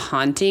kind of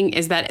haunting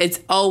is that it's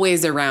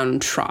always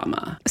around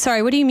trauma.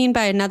 Sorry, what do you mean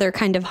by another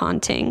kind of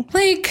haunting?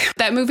 Like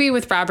that movie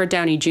with Robert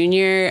Downey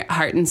Jr.,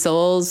 Heart and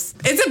Souls.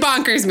 It's a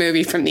bonkers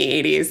movie from the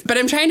 80s. But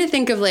I'm trying to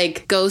think of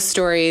like ghost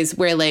stories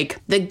where like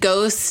the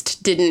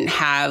ghost didn't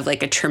have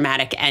like a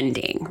traumatic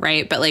ending,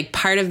 right? But like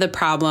part of the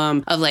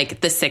problem of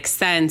like The Sixth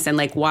Sense and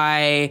like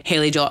why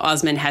Haley Joel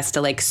Osment has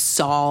to like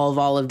solve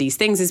all of these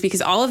things is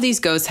because all of these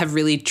ghosts have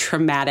really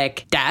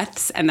traumatic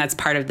deaths, and that's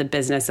part of the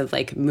business of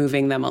like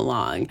moving them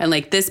along. And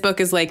like this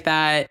book is like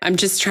that. I'm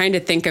just trying to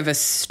think of a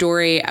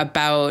story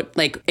about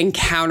like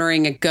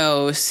encountering a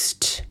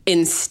ghost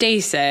in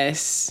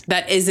stasis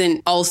that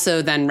isn't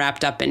also then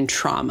wrapped up in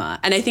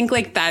trauma. And I think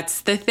like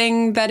that's the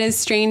thing that is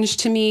strange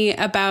to me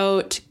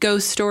about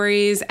ghost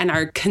stories and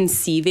our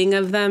conceiving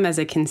of them as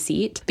a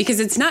conceit, because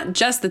it's not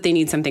just that they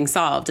need something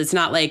solved. It's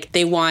not like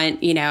they want,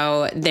 you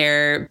know,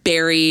 their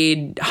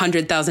buried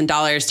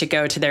 $100,000 to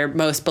go to their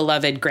most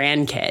beloved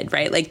grandkid,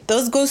 right? Like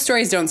those ghost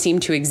stories don't seem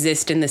to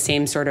exist in the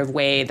same sort of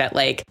way that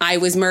like, I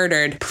was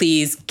murdered,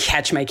 please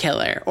catch my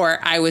killer, or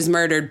I was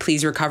murdered,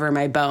 please recover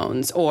my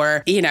bones,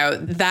 or, you know,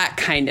 that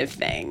kind of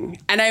thing.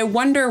 And I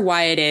wonder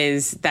why it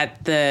is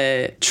that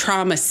the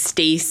trauma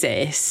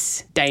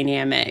stasis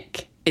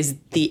dynamic is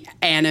the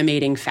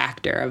animating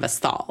factor of a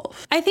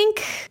solve. I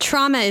think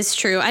trauma is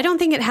true. I don't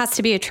think it has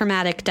to be a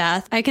traumatic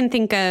death. I can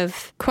think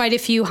of quite a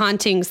few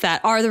hauntings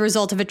that are the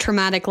result of a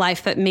traumatic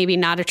life, but maybe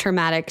not a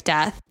traumatic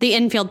death. The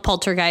Enfield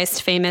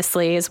poltergeist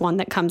famously is one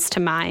that comes to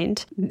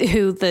mind,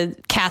 who the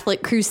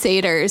Catholic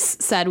Crusaders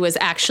said was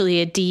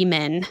actually a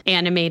demon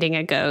animating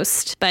a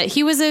ghost. But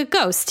he was a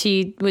ghost.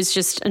 He was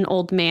just an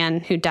old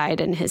man who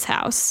died in his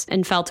house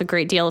and felt a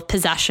great deal of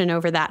possession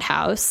over that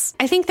house.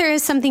 I think there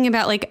is something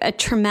about like a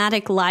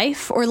traumatic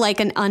life, or like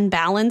an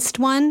unbalanced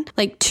one,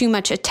 like too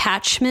much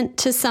attachment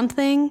to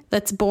something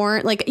that's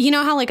born. Like, you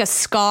know how like a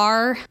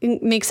scar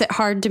makes it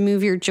hard to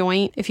move your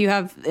joint if you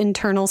have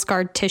internal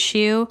scarred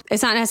tissue?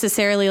 It's not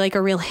necessarily like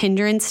a real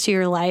hindrance to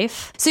your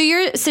life. So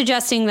you're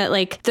suggesting that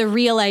like the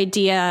real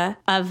idea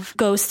of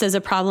ghosts as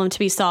a problem to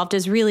be solved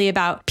is really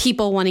about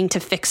people wanting to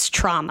fix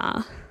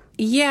trauma.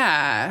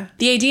 Yeah.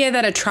 The idea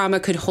that a trauma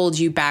could hold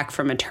you back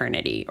from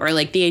eternity, or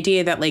like the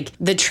idea that like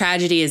the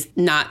tragedy is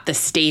not the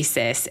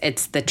stasis,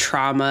 it's the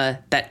trauma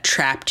that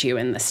trapped you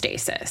in the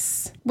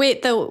stasis.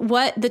 Wait, the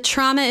what? The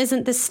trauma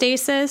isn't the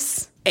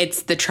stasis?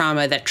 It's the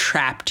trauma that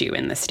trapped you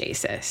in the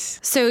stasis.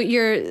 So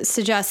you're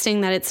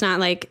suggesting that it's not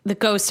like the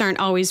ghosts aren't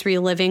always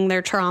reliving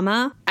their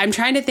trauma? I'm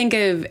trying to think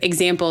of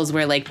examples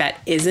where like that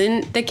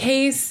isn't the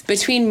case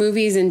between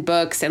movies and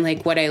books and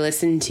like what I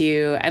listen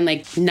to. I'm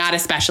like not a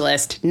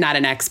specialist, not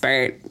an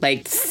expert.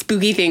 Like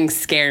spooky things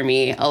scare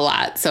me a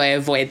lot, so I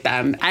avoid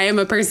them. I am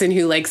a person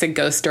who likes a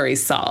ghost story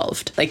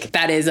solved. Like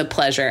that is a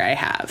pleasure I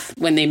have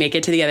when they make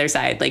it to the other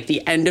side. Like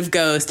the end of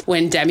Ghost,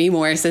 when Demi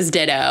Moore says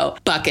ditto,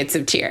 buckets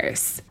of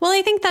tears. Well,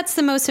 I think that's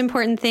the most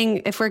important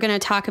thing if we're going to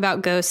talk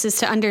about ghosts is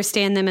to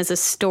understand them as a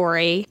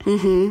story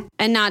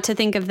and not to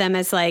think of them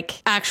as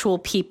like actual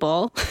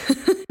people.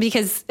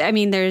 Because, I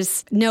mean,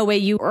 there's no way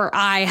you or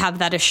I have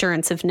that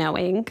assurance of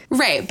knowing.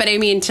 Right. But I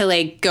mean, to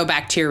like go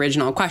back to your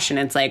original question,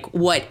 it's like,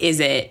 what is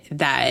it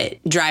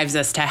that drives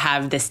us to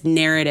have this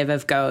narrative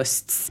of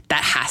ghosts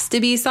that has to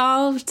be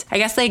solved? I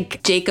guess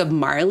like Jacob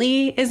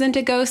Marley isn't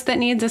a ghost that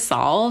needs a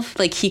solve.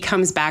 Like he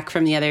comes back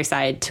from the other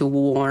side to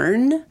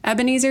warn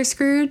Ebenezer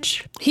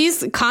Scrooge.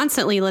 He's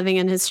constantly living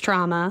in his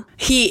trauma.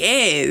 He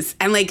is.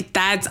 And like,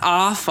 that's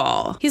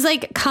awful. He's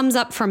like comes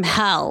up from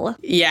hell.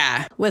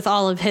 Yeah. With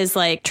all of his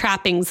like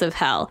trappings of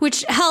hell,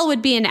 which hell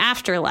would be an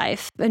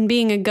afterlife. And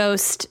being a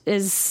ghost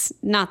is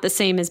not the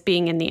same as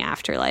being in the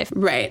afterlife.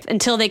 Right.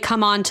 Until they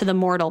come onto the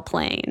mortal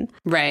plane.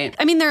 Right.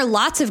 I mean, there are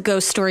lots of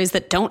ghost stories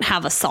that don't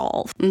have a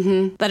solve.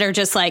 That are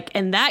just like,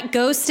 and that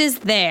ghost is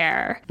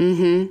there.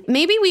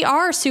 Maybe we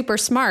are super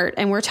smart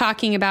and we're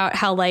talking about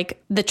how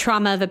like the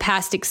trauma of a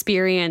past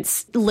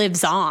experience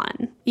lives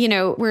on. You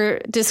know, we're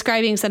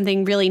describing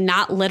something really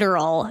not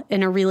literal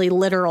in a really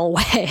literal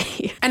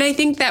way. And I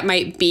think that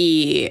might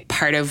be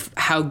part of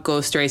how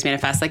ghost stories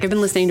manifest. Like I've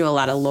been listening to a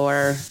lot of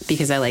lore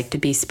because I like to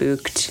be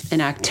spooked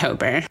in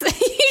October.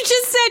 You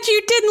just said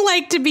you didn't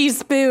like to be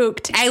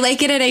spooked. I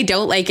like it and I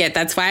don't like it.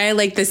 That's why I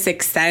like The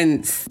Sixth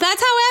Sense.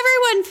 That's how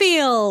everyone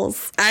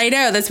feels. I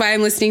know. That's why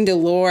I'm listening to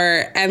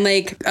lore. And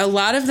like a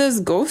lot of those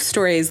ghost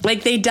stories,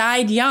 like they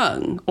died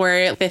young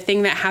or the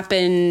thing that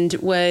happened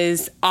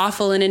was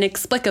awful and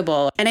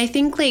inexplicable. And I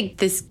think like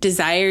this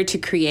desire to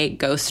create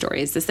ghost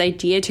stories, this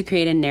idea to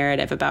create a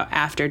narrative about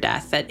after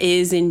death that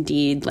is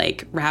indeed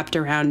like wrapped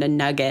around a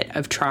nugget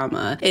of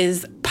trauma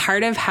is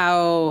part of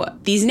how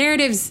these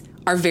narratives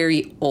are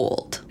very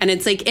old. And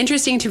it's like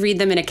interesting to read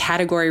them in a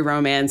category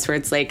romance where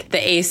it's like the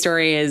A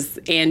story is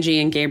Angie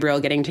and Gabriel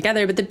getting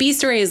together, but the B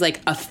story is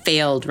like a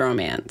failed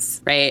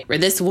romance, right? Where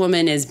this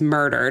woman is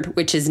murdered,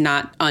 which is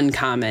not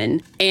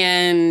uncommon.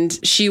 And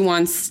she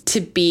wants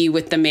to be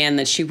with the man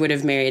that she would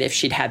have married if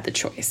she'd had the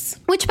choice.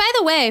 Which, by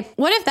the way,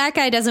 what if that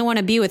guy doesn't want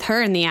to be with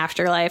her in the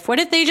afterlife? What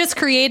if they just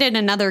created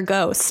another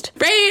ghost?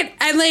 Right?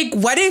 And like,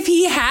 what if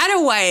he had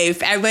a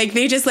wife? And like,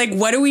 they just like,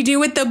 what do we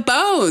do with the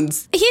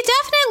bones? He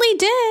definitely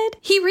did.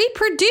 He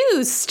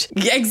reproduced.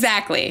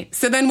 Exactly.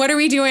 So then what are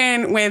we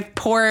doing with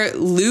poor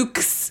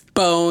Luke's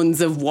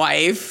bones of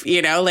wife?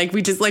 You know, like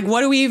we just like,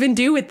 what do we even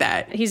do with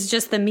that? He's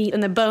just the meat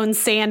and the bone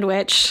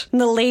sandwich,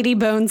 the lady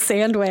bone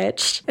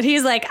sandwich. And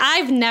he's like,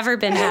 I've never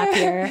been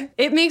happier.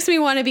 It makes me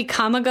want to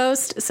become a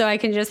ghost so I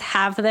can just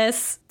have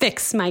this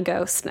fix my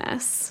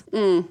ghostness.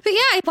 But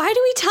yeah, why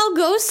do we tell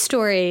ghost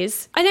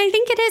stories? And I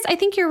think it is. I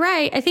think you're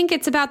right. I think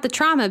it's about the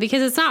trauma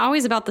because it's not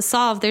always about the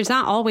solve. There's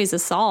not always a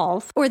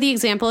solve. Or the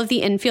example of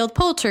the infield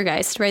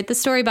poltergeist, right? The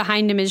story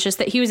behind him is just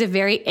that he was a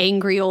very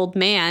angry old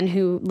man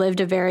who lived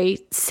a very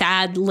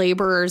sad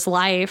laborer's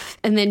life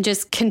and then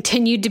just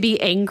continued to be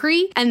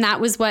angry. And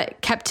that was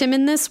what kept him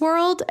in this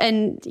world.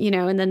 And, you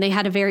know, and then they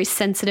had a very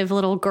sensitive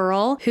little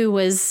girl who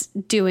was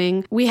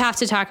doing, we have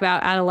to talk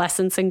about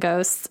adolescence and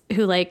ghosts,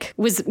 who like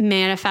was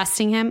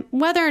manifesting him,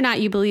 whether or not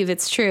you believe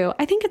it's true.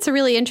 I think it's a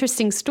really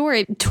interesting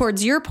story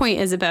towards your point,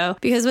 Isabeau,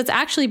 because what's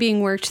actually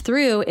being worked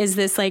through is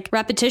this like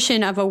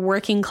repetition of a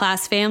working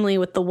class family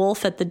with the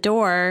wolf at the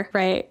door,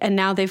 right? And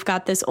now they've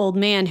got this old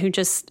man who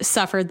just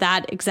suffered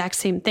that exact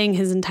same thing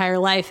his entire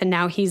life. And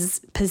now he's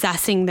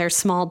possessing their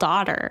small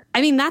daughter. I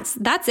mean, that's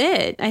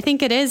it. I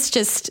think it is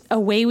just a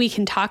way we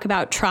can talk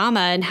about trauma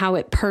and how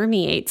it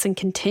permeates and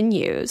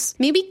continues.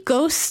 Maybe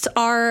ghosts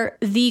are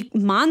the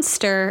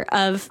monster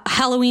of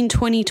Halloween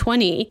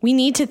 2020. We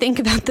need to think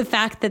about the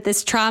fact that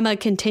this trauma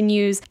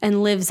continues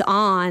and lives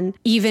on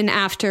even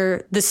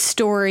after the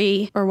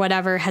story or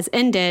whatever has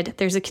ended.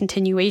 There's a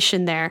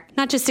continuation there,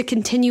 not just a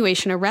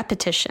continuation, a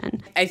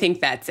repetition. I think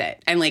that's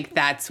it. And like,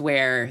 that's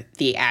where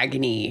the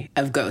agony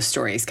of ghost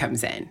stories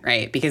comes in,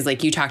 right? Because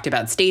like you talked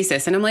about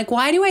stasis and I'm like,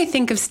 why do I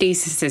think of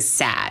stasis as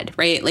sad,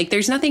 right? Like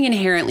there's nothing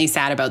inherently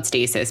sad about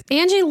stasis.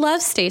 Angie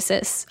loves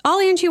stasis. All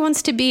Angie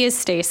wants to be is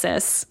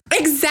stasis.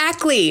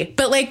 Exactly.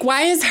 But like,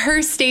 why is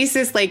her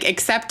stasis like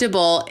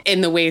acceptable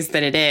in the ways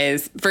that it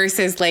is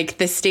versus like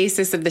the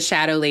stasis of the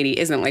shadow lady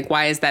isn't? Like,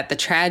 why is that the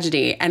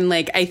tragedy? And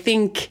like, I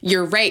think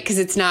you're right, because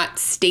it's not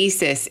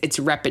stasis, it's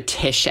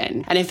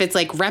repetition. And if it's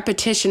like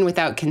repetition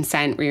without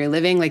consent, where you're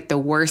living like the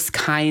worst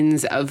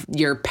kinds of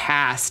your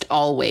past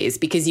always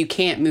because you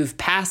can't move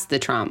past the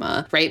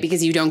trauma, right?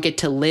 Because you don't get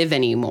to live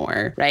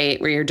anymore,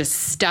 right? Where you're just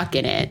stuck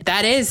in it.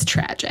 That is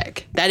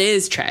tragic. That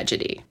is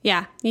tragedy.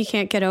 Yeah, you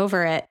can't get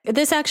over it.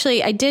 This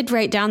actually, I did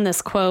write down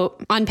this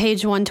quote on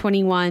page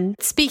 121,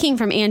 speaking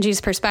from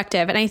Angie's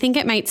perspective. And I think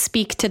it might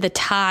speak to the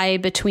tie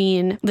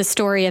between the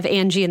story of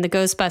Angie and the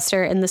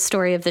Ghostbuster and the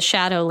story of the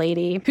Shadow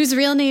Lady, whose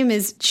real name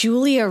is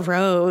Julia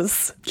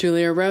Rose.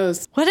 Julia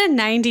Rose. What a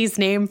 90s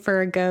name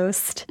for a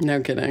ghost. No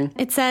kidding.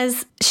 It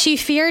says, she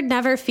feared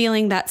never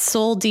feeling that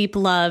soul deep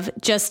love,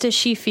 just as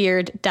she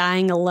feared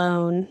dying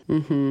alone.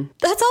 Mm-hmm.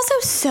 That's also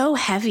so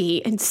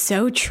heavy and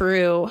so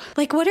true.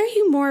 Like, what are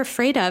you more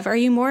afraid of? Are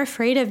you more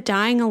afraid of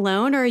dying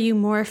alone, or are you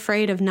more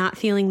afraid of not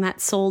feeling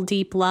that soul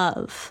deep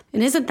love?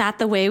 And isn't that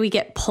the way we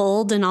get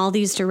pulled in all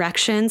these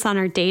directions on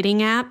our dating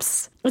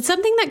apps? It's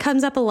something that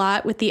comes up a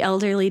lot with the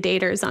elderly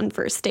daters on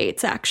first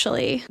dates,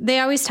 actually. They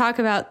always talk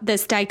about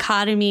this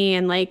dichotomy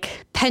and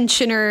like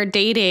pensioner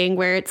dating,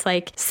 where it's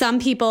like some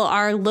people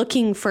are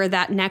looking for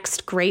that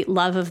next great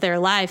love of their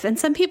life, and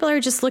some people are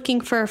just looking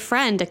for a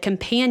friend, a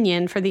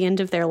companion for the end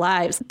of their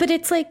lives. But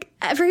it's like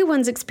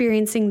everyone's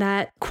experiencing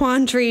that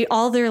quandary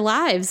all their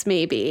lives,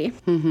 maybe.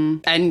 Mm-hmm.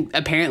 And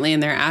apparently in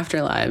their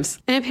afterlives.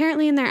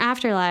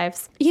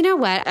 You know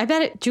what? I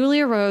bet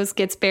Julia Rose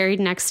gets buried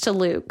next to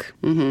Luke.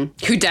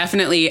 Mm-hmm. Who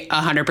definitely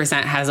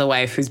 100% has a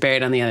wife who's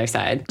buried on the other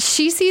side.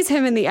 She sees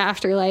him in the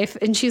afterlife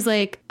and she's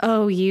like,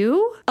 oh,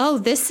 you? Oh,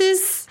 this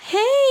is...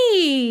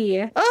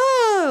 Hey!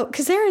 Oh!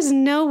 Because there is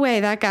no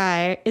way that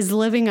guy is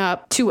living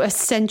up to a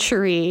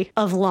century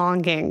of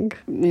longing.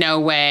 No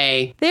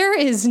way. There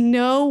is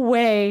no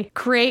way.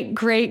 Great,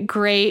 great,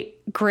 great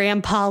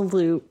Grandpa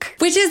Luke.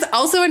 Which is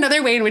also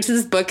another way in which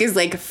this book is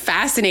like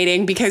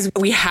fascinating, because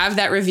we have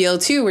that reveal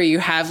too, where you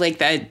have like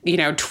that,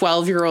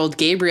 12-year-old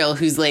Gabriel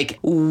who's like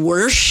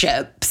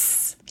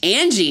worships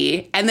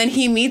Angie, and then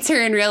he meets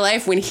her in real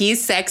life when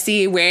he's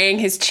sexy, wearing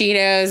his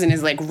chinos and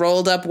his like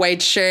rolled up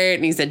white shirt,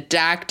 and he's a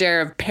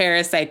doctor of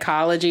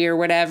parapsychology or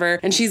whatever.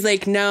 And she's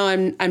like, no,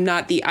 I'm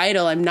not the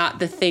idol. I'm not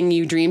the thing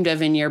you dreamed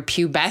of in your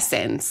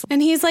pubescence.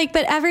 And he's like,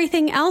 but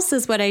everything else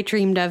is what I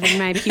dreamed of in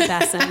my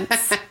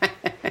pubescence.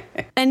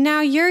 And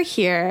now you're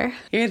here.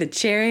 You're the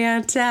cherry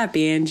on top,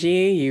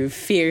 Angie, you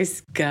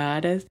fierce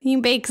goddess. You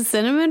bake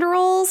cinnamon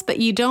rolls, but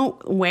you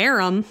don't wear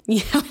them. You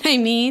know what I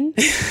mean?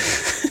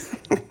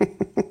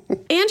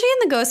 Angie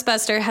and the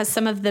Ghostbuster has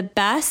some of the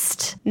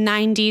best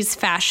 90s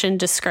fashion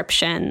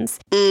descriptions.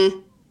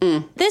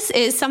 This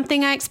is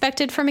something I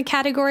expected from a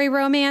category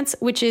romance,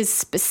 which is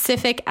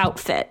specific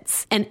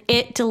outfits, and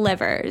it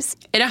delivers.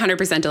 It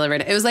 100% delivered.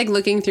 It was like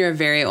looking through a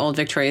very old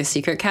Victoria's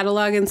Secret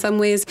catalog in some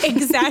ways.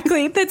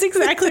 Exactly. That's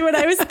exactly what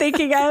I was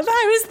thinking of.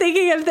 I was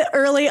thinking of the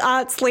early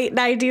aughts, late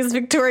 90s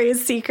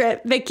Victoria's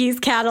Secret Vicky's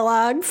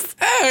catalogs.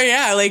 Oh,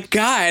 yeah. Like,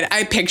 God,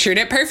 I pictured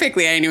it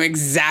perfectly. I knew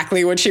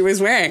exactly what she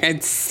was wearing.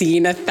 I'd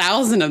seen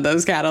 1,000 of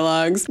those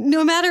catalogs.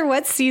 No matter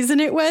what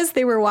season it was,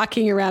 they were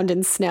walking around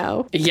in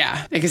snow.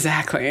 Yeah,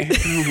 exactly.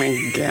 Oh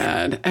my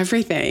God.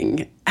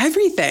 Everything.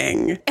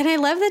 And I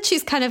love that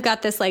she's kind of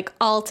got this like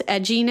alt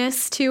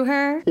edginess to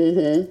her,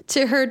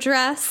 to her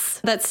dress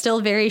that's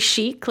still very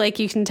chic. Like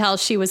you can tell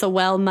she was a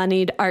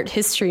well-moneyed art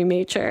history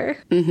major.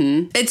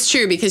 Mm-hmm. It's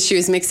true, because she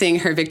was mixing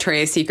her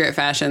Victoria's Secret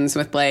fashions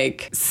with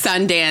like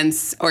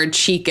Sundance or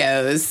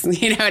Chico's.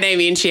 You know what I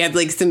mean? She had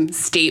like some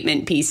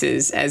statement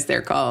pieces, as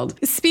they're called.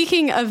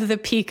 Speaking of the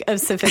peak of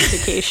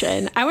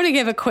sophistication, I want to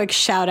give a quick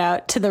shout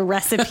out to the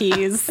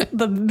recipes,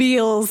 the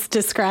meals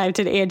described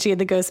in Angie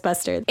and the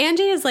Ghostbusters.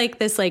 Angie is like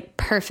this like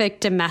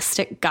perfect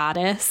domestic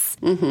goddess.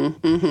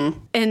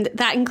 And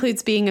that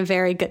includes being a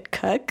very good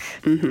cook.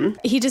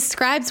 He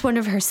describes one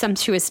of her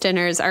sumptuous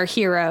dinners, our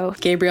hero,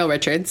 Gabriel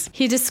Richards.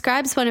 He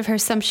describes one of her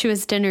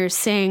sumptuous dinners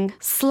saying,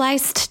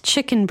 sliced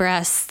chicken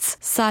breasts,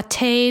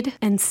 sautéed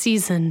and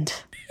seasoned.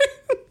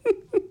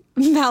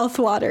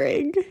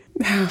 Mouth-watering.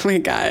 Oh my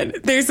God.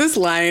 There's this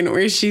line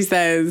where she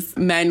says,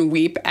 men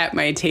weep at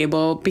my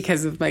table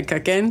because of my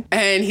cooking.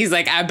 And he's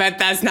like, I bet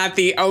that's not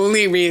the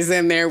only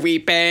reason they're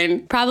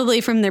weeping.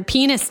 Probably from their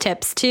penis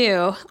tips,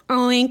 too.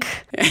 Oink.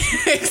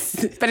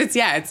 But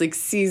it's like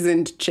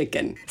seasoned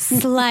chicken.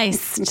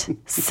 Sliced,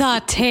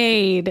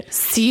 sautéed,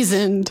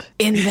 seasoned,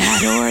 in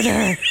that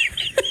order.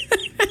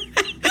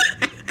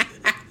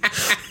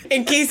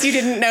 In case you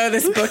didn't know,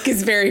 this book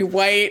is very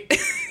white.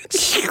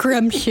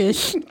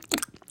 Scrumptious.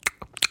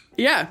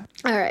 Yeah.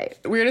 All right.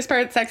 Weirdest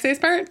part,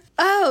 sexiest part?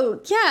 Oh,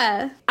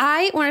 yeah.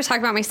 I want to talk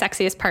about my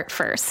sexiest part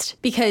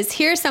first, because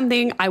here's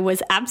something I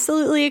was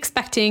absolutely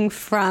expecting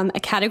from a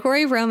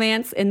category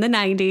romance in the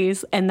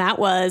 90s, and that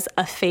was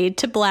a fade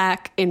to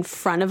black in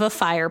front of a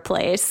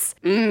fireplace.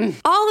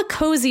 All the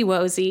cozy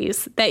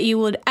wozies that you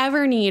would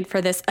ever need for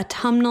this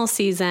autumnal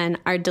season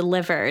are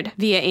delivered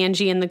via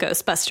Angie and the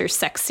Ghostbusters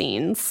sex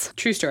scenes.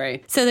 True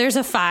story. So there's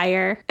a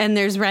fire and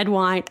there's red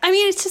wine. I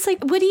mean, it's just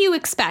like, what do you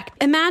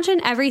expect? Imagine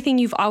everything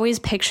you've always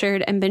pictured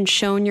lectured and been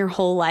shown your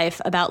whole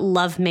life about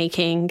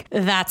lovemaking,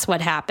 that's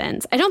what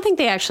happens. I don't think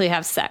they actually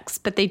have sex,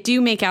 but they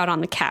do make out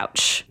on the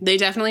couch. They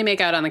definitely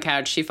make out on the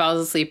couch. She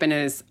falls asleep in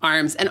his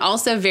arms. And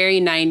also very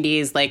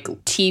 90s, like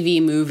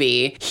TV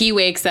movie. He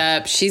wakes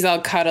up, she's all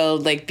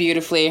cuddled, like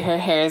beautifully. Her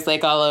hair is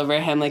like all over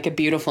him, like a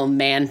beautiful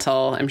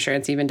mantle. I'm sure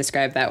it's even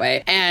described that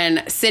way.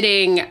 And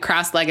sitting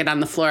cross-legged on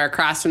the floor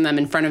across from them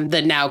in front of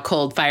the now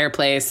cold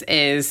fireplace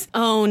is...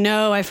 Oh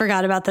no, I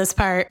forgot about this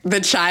part. The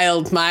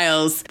child,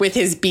 Miles, with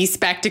his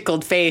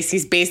bespectacled face.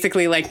 He's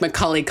basically like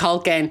Macaulay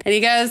Culkin. And he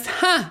goes,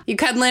 you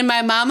cuddling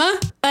my mama?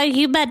 Are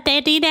you my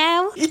daddy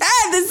now? Yeah,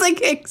 that's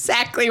like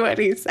exactly what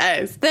he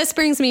says. This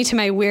brings me to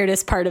my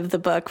weirdest part of the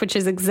book, which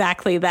is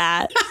exactly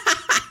that.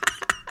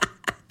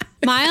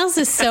 Miles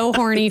is so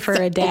horny for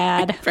a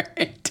dad.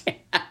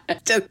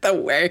 Just the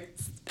worst.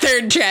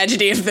 Third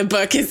tragedy of the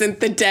book isn't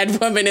the dead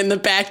woman in the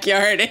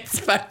backyard. It's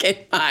fucking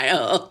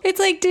Miles. It's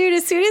like, dude,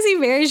 as soon as he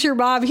marries your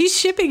mom, he's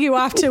shipping you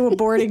off to a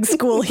boarding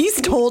school.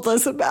 He's told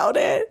us about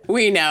it.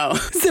 We know.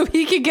 So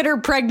he could get her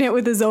pregnant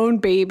with his own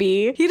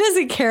baby. He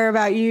doesn't care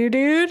about you,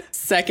 dude.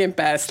 Second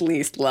best,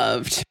 least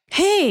loved.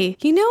 Hey,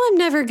 you know I'm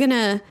never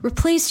gonna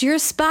replace your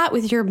spot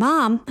with your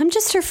mom. I'm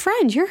just her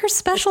friend. You're her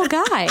special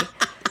guy.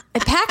 I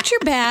packed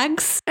your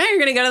bags. Now you're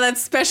going to go to that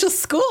special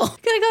school.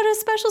 Gonna go to a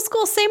special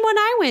school. Same one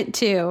I went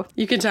to.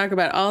 You can talk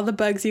about all the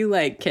bugs you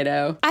like,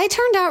 kiddo. I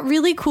turned out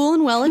really cool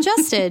and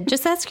well-adjusted.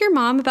 Just ask your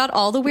mom about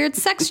all the weird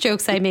sex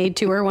jokes I made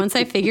to her once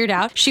I figured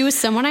out she was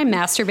someone I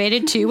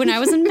masturbated to when I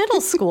was in middle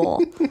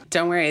school.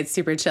 Don't worry, it's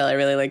super chill. I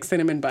really like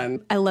cinnamon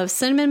buns. I love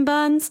cinnamon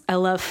buns. I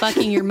love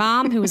fucking your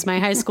mom, who was my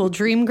high school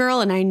dream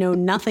girl and I know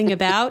nothing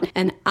about.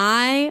 And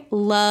I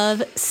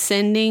love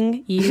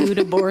sending you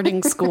to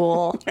boarding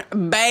school.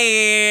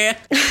 Bye.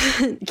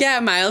 Yeah,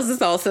 Miles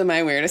is also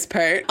my weirdest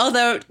part.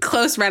 Although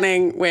close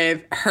running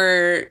with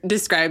her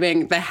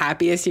describing the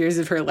happiest years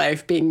of her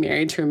life being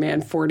married to a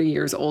man 40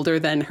 years older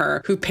than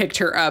her who picked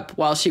her up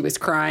while she was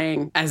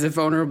crying as a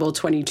vulnerable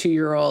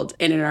 22-year-old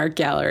in an art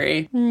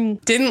gallery.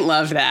 Didn't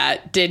love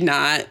that. Did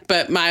not.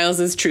 But Miles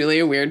is truly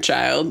a weird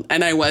child.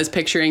 And I was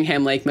picturing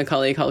him like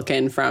Macaulay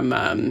Culkin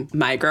from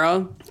My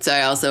Girl. So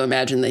I also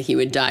imagined that he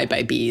would die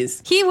by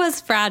bees. He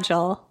was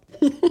fragile.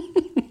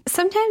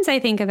 Sometimes I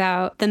think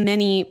about the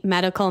many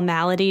medical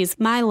maladies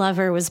my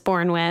lover was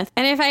born with.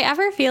 And if I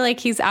ever feel like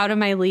he's out of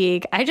my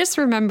league, I just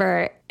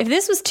remember if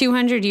this was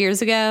 200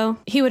 years ago,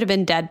 he would have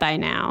been dead by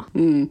now.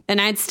 And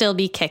I'd still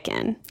be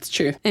kicking. It's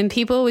true. And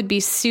people would be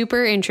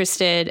super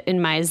interested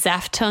in my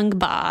Zaftung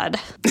bod.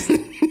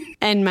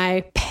 And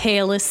my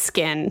palest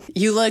skin.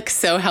 You look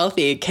so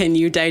healthy. Can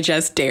you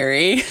digest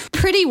dairy?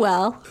 Pretty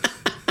well.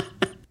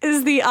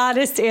 Is the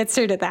honest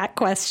answer to that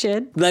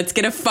question. Let's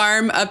get a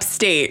farm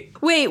upstate.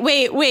 Wait.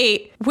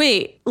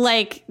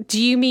 Like,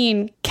 do you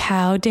mean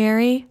cow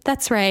dairy?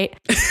 That's right.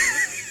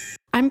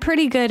 I'm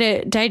pretty good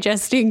at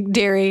digesting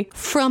dairy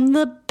from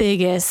the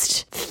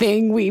biggest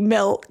thing we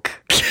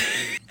milk.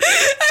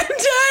 I'm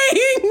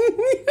dying.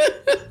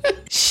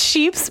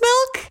 Sheep's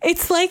milk?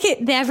 It's like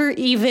it never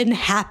even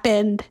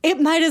happened.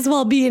 It might as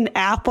well be an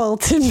apple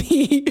to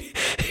me.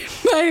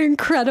 My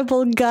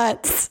incredible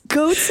guts.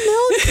 Goat's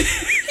milk?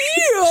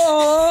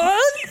 Yeah.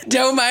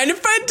 Don't mind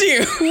if I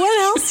do.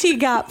 What else you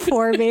got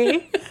for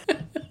me?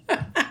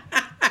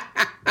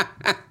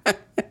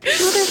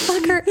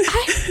 Motherfucker,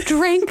 I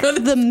drank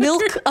the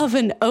milk of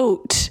an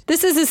oat.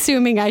 This is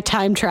assuming I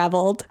time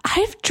traveled.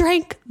 I've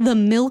drank the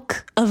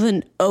milk of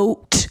an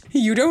oat.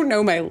 You don't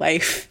know my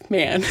life,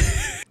 man.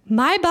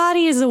 My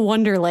body is a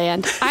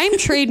wonderland. I'm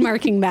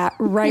trademarking that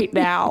right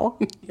now.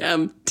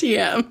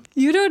 TM.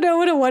 You don't know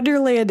what a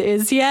wonderland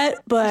is yet,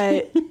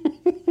 but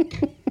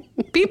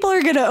people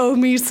are going to owe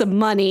me some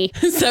money.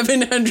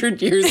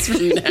 700 years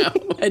from now,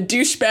 a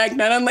douchebag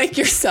not unlike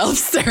yourself,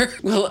 sir,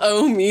 will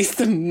owe me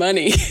some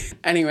money.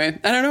 Anyway,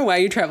 I don't know why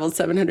you traveled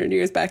 700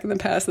 years back in the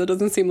past. That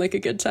doesn't seem like a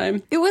good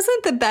time. It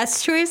wasn't the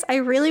best choice. I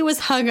really was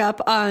hung up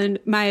on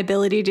my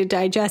ability to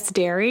digest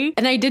dairy,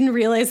 and I didn't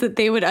realize that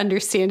they would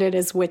understand it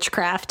as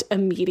witchcraft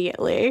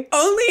immediately.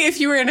 Only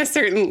if you were in a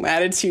certain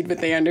latitude would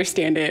they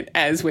understand it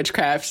as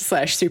witchcraft /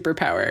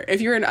 superpower.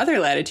 If you were in other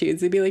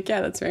latitudes, they'd be like,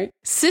 yeah, that's right.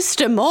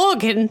 Sister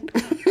Morgan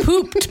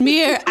pooped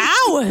mere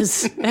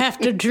hours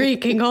after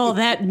drinking all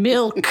that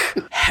milk.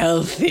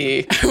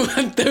 Healthy. I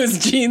want those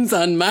genes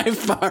on my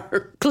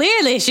farm.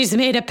 Clearly, she's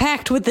made a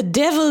pact with the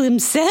devil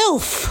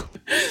himself.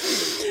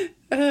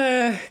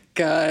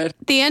 God.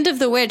 The end of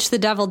The Witch, the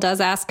devil does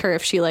ask her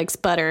if she likes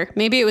butter.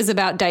 Maybe it was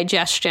about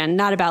digestion,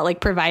 not about like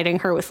providing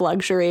her with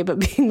luxury, but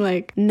being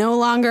like, no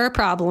longer a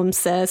problem,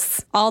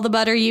 sis. All the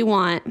butter you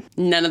want.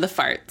 None of the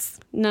farts.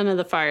 None of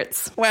the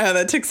farts. Wow,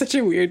 that took such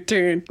a weird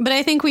turn. But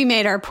I think we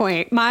made our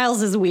point.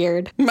 Miles is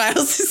weird.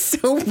 Miles is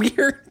so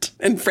weird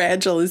and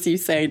fragile, as you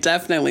say.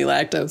 Definitely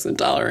lactose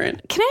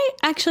intolerant. Can I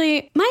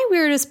actually, my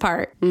weirdest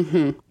part,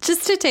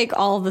 just to take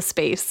all the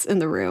space in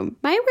the room,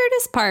 my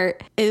weirdest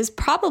part is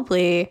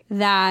probably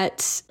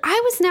that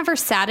I was never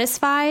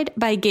satisfied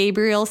by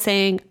Gabriel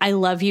saying, I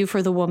love you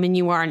for the woman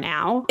you are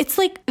now. It's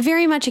like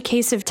very much a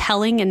case of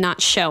telling and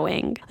not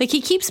showing. Like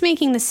he keeps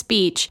making the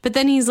speech, but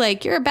then he's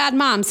like, you're a bad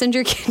mom, send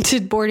your kid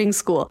to boarding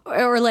school.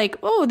 Or like,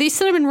 oh, these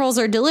cinnamon rolls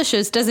are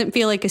delicious, doesn't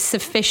feel like a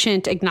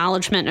sufficient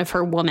acknowledgement of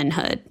her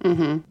womanhood.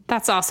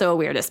 That's also a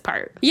weirdest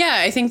part. Yeah,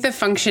 I think the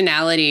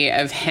functionality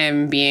of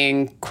him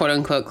being quote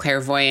unquote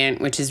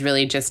clairvoyant, which is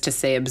really just to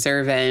say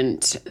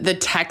observant, the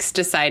text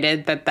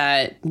decided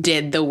that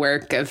did the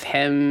work of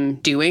him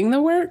doing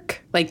the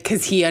work. Like,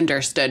 because he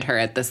understood her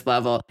at this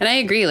level. And I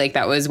agree, like,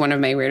 that was one of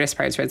my weirdest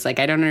parts where it's like,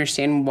 I don't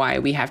understand why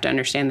we have to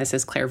understand this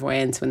as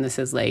clairvoyance when this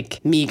is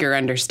like meager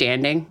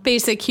understanding.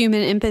 Basic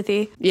human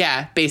empathy.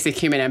 Yeah, basic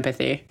human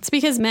empathy. It's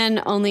because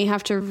men only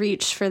have to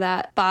reach for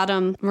that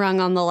bottom rung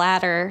on the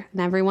ladder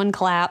and everyone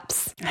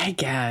claps. I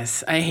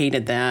guess. I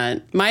hated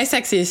that. My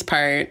sexiest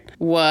part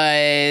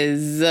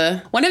was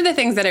one of the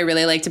things that I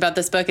really liked about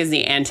this book is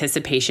the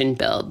anticipation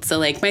build. So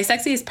like my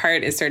sexiest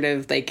part is sort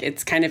of like,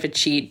 it's kind of a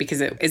cheat because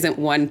it isn't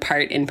one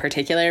part in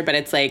particular, but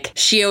it's like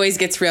she always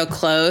gets real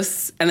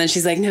close and then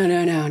she's like, no,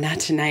 not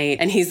tonight.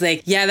 And he's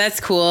like, yeah, that's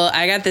cool.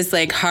 I got this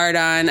like hard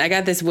on. I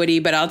got this Woody,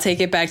 but I'll take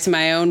it back to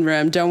my own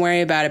room. Don't worry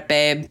about it,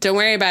 babe. Don't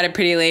worry about it,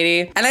 pretty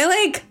lady. And I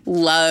like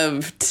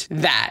loved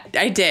that.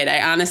 I did.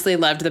 I honestly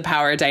loved the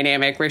power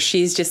dynamic where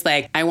she's just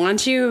like, I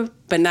want you,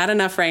 but not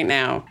enough right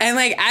now. And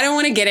like, I don't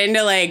want to get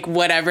into like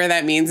whatever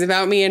that means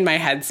about me in my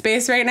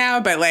headspace right now,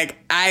 but like,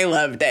 I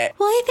loved it.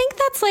 Well, I think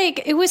that's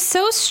like, it was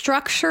so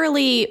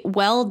structurally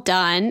well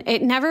done.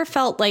 It never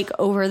felt like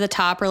over the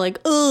top or like,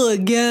 oh,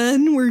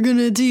 again, we're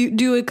going to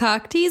do a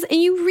cock tease.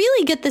 And you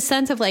really get the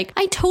sense of like,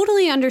 I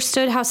totally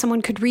understood how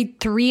someone could read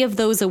 3 of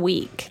those a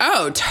week.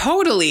 Oh,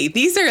 totally.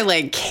 These are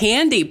like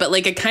candy, but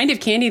like a kind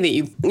of candy that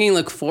you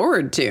look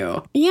forward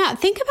to. Yeah.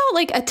 Think about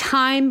like a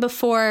time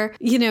before,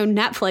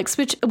 Netflix,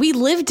 which we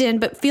lived in,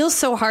 but feels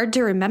so hard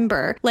to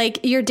remember.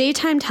 Like your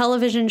daytime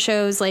television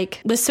shows,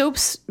 like the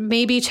soaps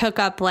maybe took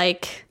up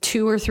like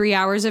 2 or 3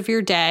 hours of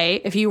your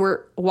day if you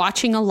were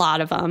watching a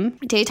lot of them.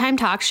 Daytime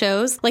talk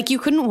shows, like you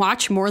couldn't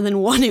watch more than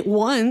one at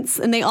once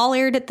and they all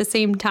aired at the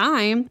same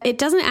time. It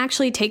doesn't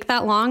actually take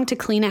that long to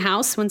clean a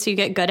house once you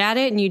get good at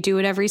it and you do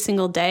it every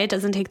single day. It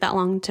doesn't take that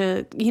long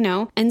to,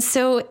 And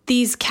so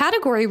these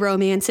category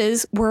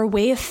romances were a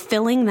way of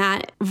filling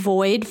that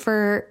void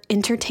for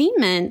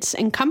entertainment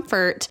and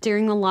comfort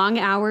during the long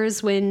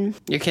hours when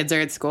your kids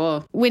are at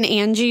school, when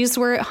Angie's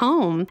were at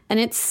home. And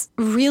it's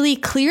really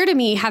clear to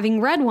me,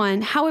 having read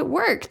one, how it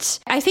worked.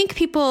 I think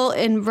people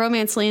in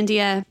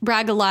Romancelandia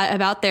brag a lot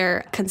about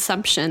their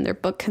consumption, their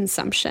book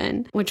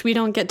consumption, which we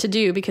don't get to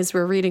do because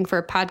we're reading for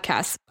a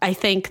podcast. I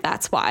think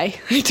that's why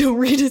I don't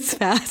read as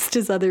fast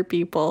as other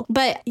people.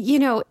 But,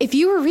 if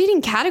you were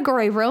reading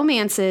category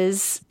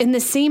romances in the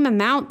same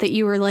amount that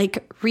you were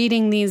like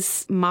reading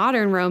these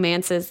modern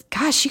romances,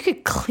 gosh, you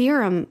could clear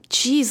them.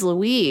 Jeez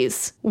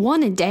Louise.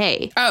 1 a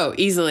day. Oh,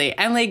 easily.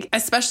 And like,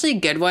 especially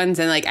good ones.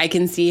 And like, I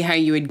can see how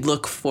you would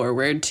look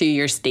forward to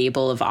your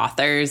stable of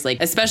authors,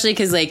 like, especially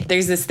because like,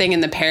 there's this thing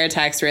in the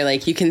paratext where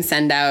like, you can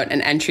send out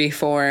an entry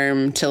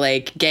form to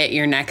like get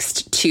your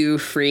next 2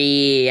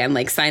 free and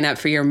like sign up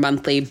for your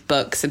monthly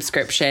book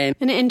subscription.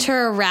 And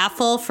enter a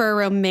raffle for a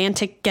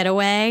romantic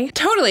getaway.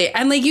 Totally.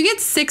 And like, you get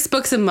 6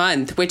 books a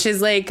month, which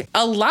is like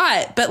a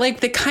lot, but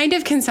like the kind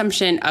of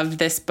consumption of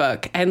this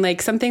book and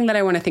like something that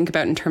I want to think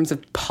about in terms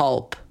of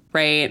pulp.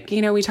 Right.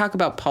 We talk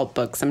about pulp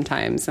books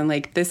sometimes and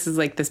like this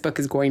book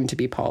is going to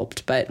be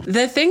pulped. But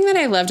the thing that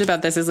I loved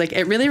about this is like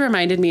it really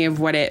reminded me of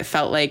what it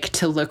felt like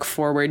to look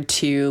forward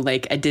to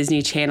like a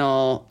Disney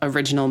Channel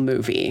original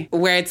movie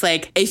where it's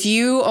like if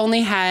you only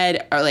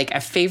had like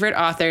a favorite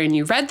author and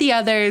you read the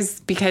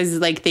others because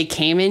like they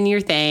came in your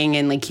thing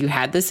and like you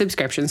had the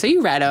subscription. So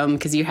you read them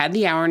because you had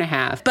the hour and a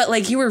half. But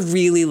like you were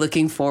really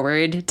looking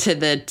forward to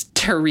the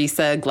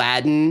Teresa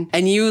Gladden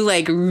and you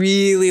like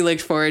really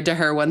looked forward to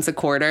her once a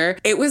quarter.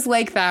 It was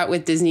like that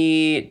with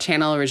Disney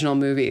Channel original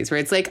movies where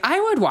it's like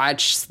I would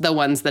watch the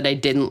ones that I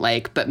didn't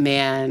like, but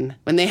man,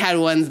 when they had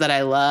ones that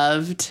I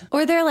loved.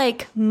 Or they're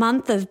like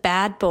month of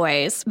bad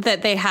boys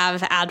that they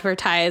have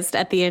advertised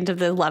at the end of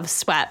the Love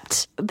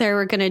Swept. They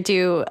were going to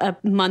do a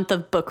month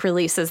of book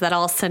releases that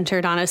all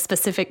centered on a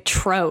specific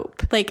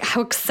trope. Like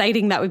how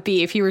exciting that would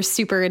be if you were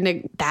super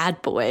into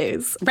bad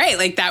boys. Right.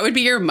 Like that would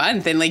be your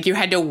month and like you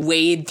had to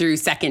wade through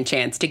Second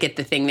Chance to get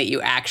the thing that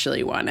you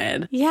actually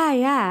wanted.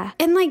 Yeah.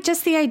 And like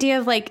just the idea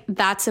of like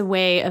that's a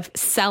way of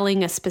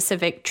selling a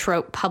specific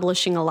trope,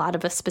 publishing a lot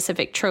of a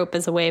specific trope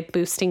as a way of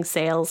boosting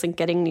sales and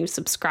getting new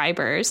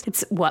subscribers.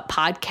 It's what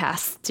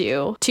podcasts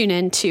do. Tune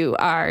into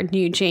our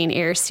new Jane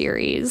Eyre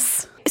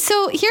series.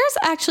 So here's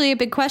actually a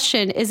big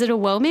question. Is it a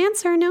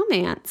womance or a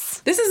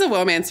no-mance? This is a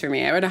womance for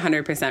me. I would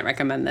 100%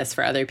 recommend this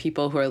for other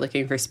people who are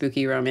looking for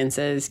spooky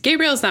romances.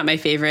 Gabriel's not my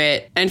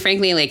favorite. And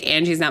frankly, like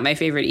Angie's not my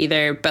favorite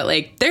either. But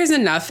like there's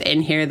enough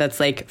in here that's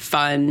like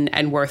fun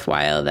and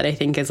worthwhile that I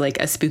think is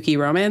like a spooky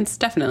romance.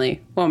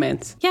 Definitely.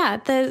 Womance. Yeah,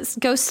 the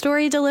ghost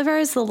story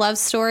delivers. The love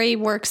story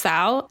works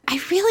out. I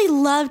really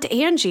loved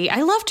Angie.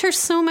 I loved her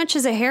so much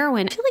as a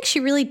heroine. I feel like she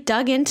really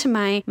dug into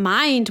my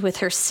mind with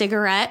her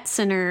cigarettes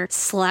and her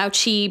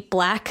slouchy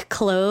black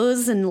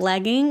clothes and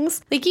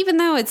leggings. Like, even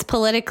though it's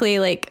politically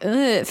like,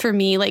 for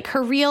me, like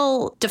her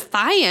real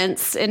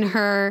defiance in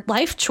her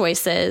life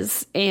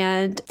choices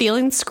and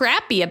feeling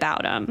scrappy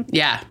about them.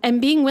 Yeah.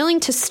 And being willing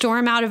to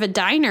storm out of a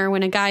diner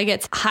when a guy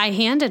gets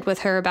high-handed with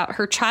her about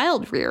her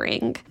child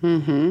rearing.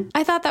 Mm-hmm.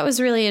 I thought that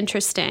was really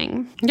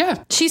interesting.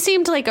 Yeah. She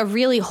seemed like a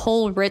really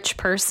whole, rich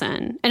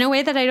person in a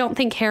way that I don't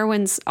think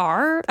heroines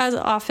are as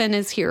often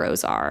as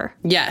heroes are.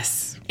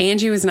 Yes.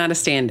 Angie was not a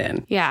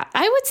stand-in. Yeah.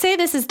 I would say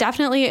this is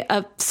definitely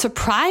a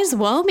surprise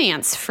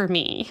womance for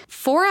me.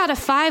 4 out of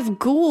 5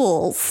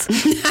 ghouls.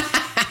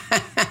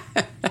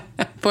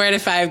 4 out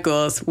of 5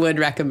 ghouls would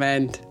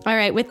recommend. All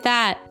right. With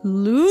that,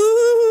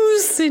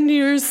 loosen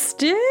your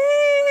stays.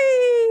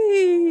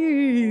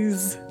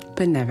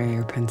 But never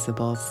your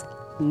principles.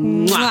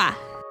 Mwah.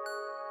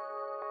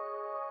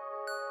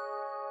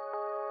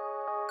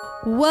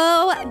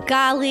 Whoa,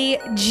 golly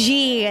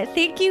gee.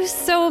 Thank you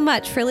so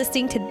much for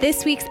listening to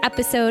this week's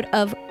episode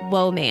of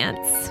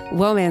Womance.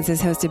 Womance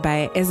is hosted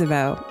by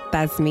Isabeau.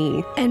 That's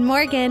me. And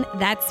Morgan,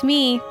 that's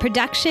me.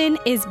 Production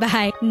is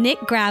by Nick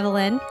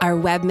Gravelin. Our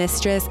web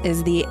mistress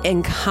is the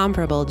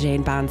incomparable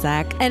Jane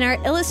Bonzak. And our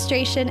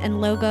illustration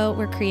and logo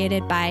were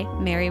created by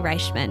Mary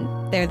Reichman.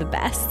 They're the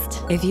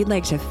best. If you'd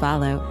like to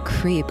follow,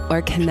 creep,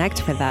 or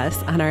connect with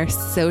us on our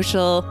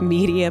social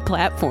media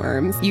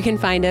platforms, you can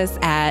find us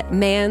at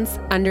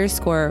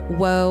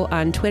mans_woe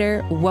on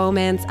Twitter,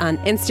 womance on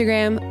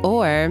Instagram,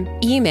 or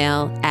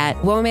email at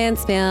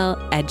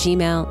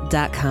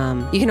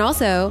womancemail@gmail.com. You can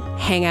also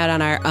hang out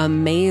on our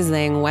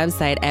amazing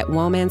website at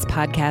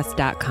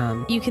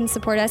womancepodcast.com. You can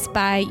support us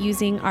by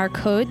using our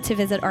code to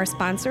visit our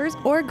sponsors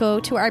or go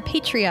to our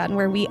Patreon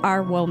where we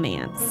are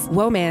Womance.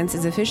 Womance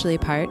is officially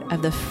part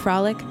of the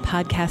Frolic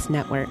Podcast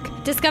Network.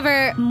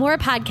 Discover more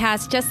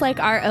podcasts just like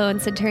our own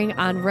centering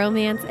on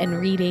romance and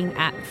reading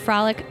at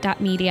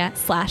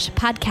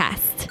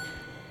frolic.media/podcast.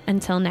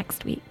 Until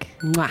next week.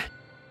 Mwah.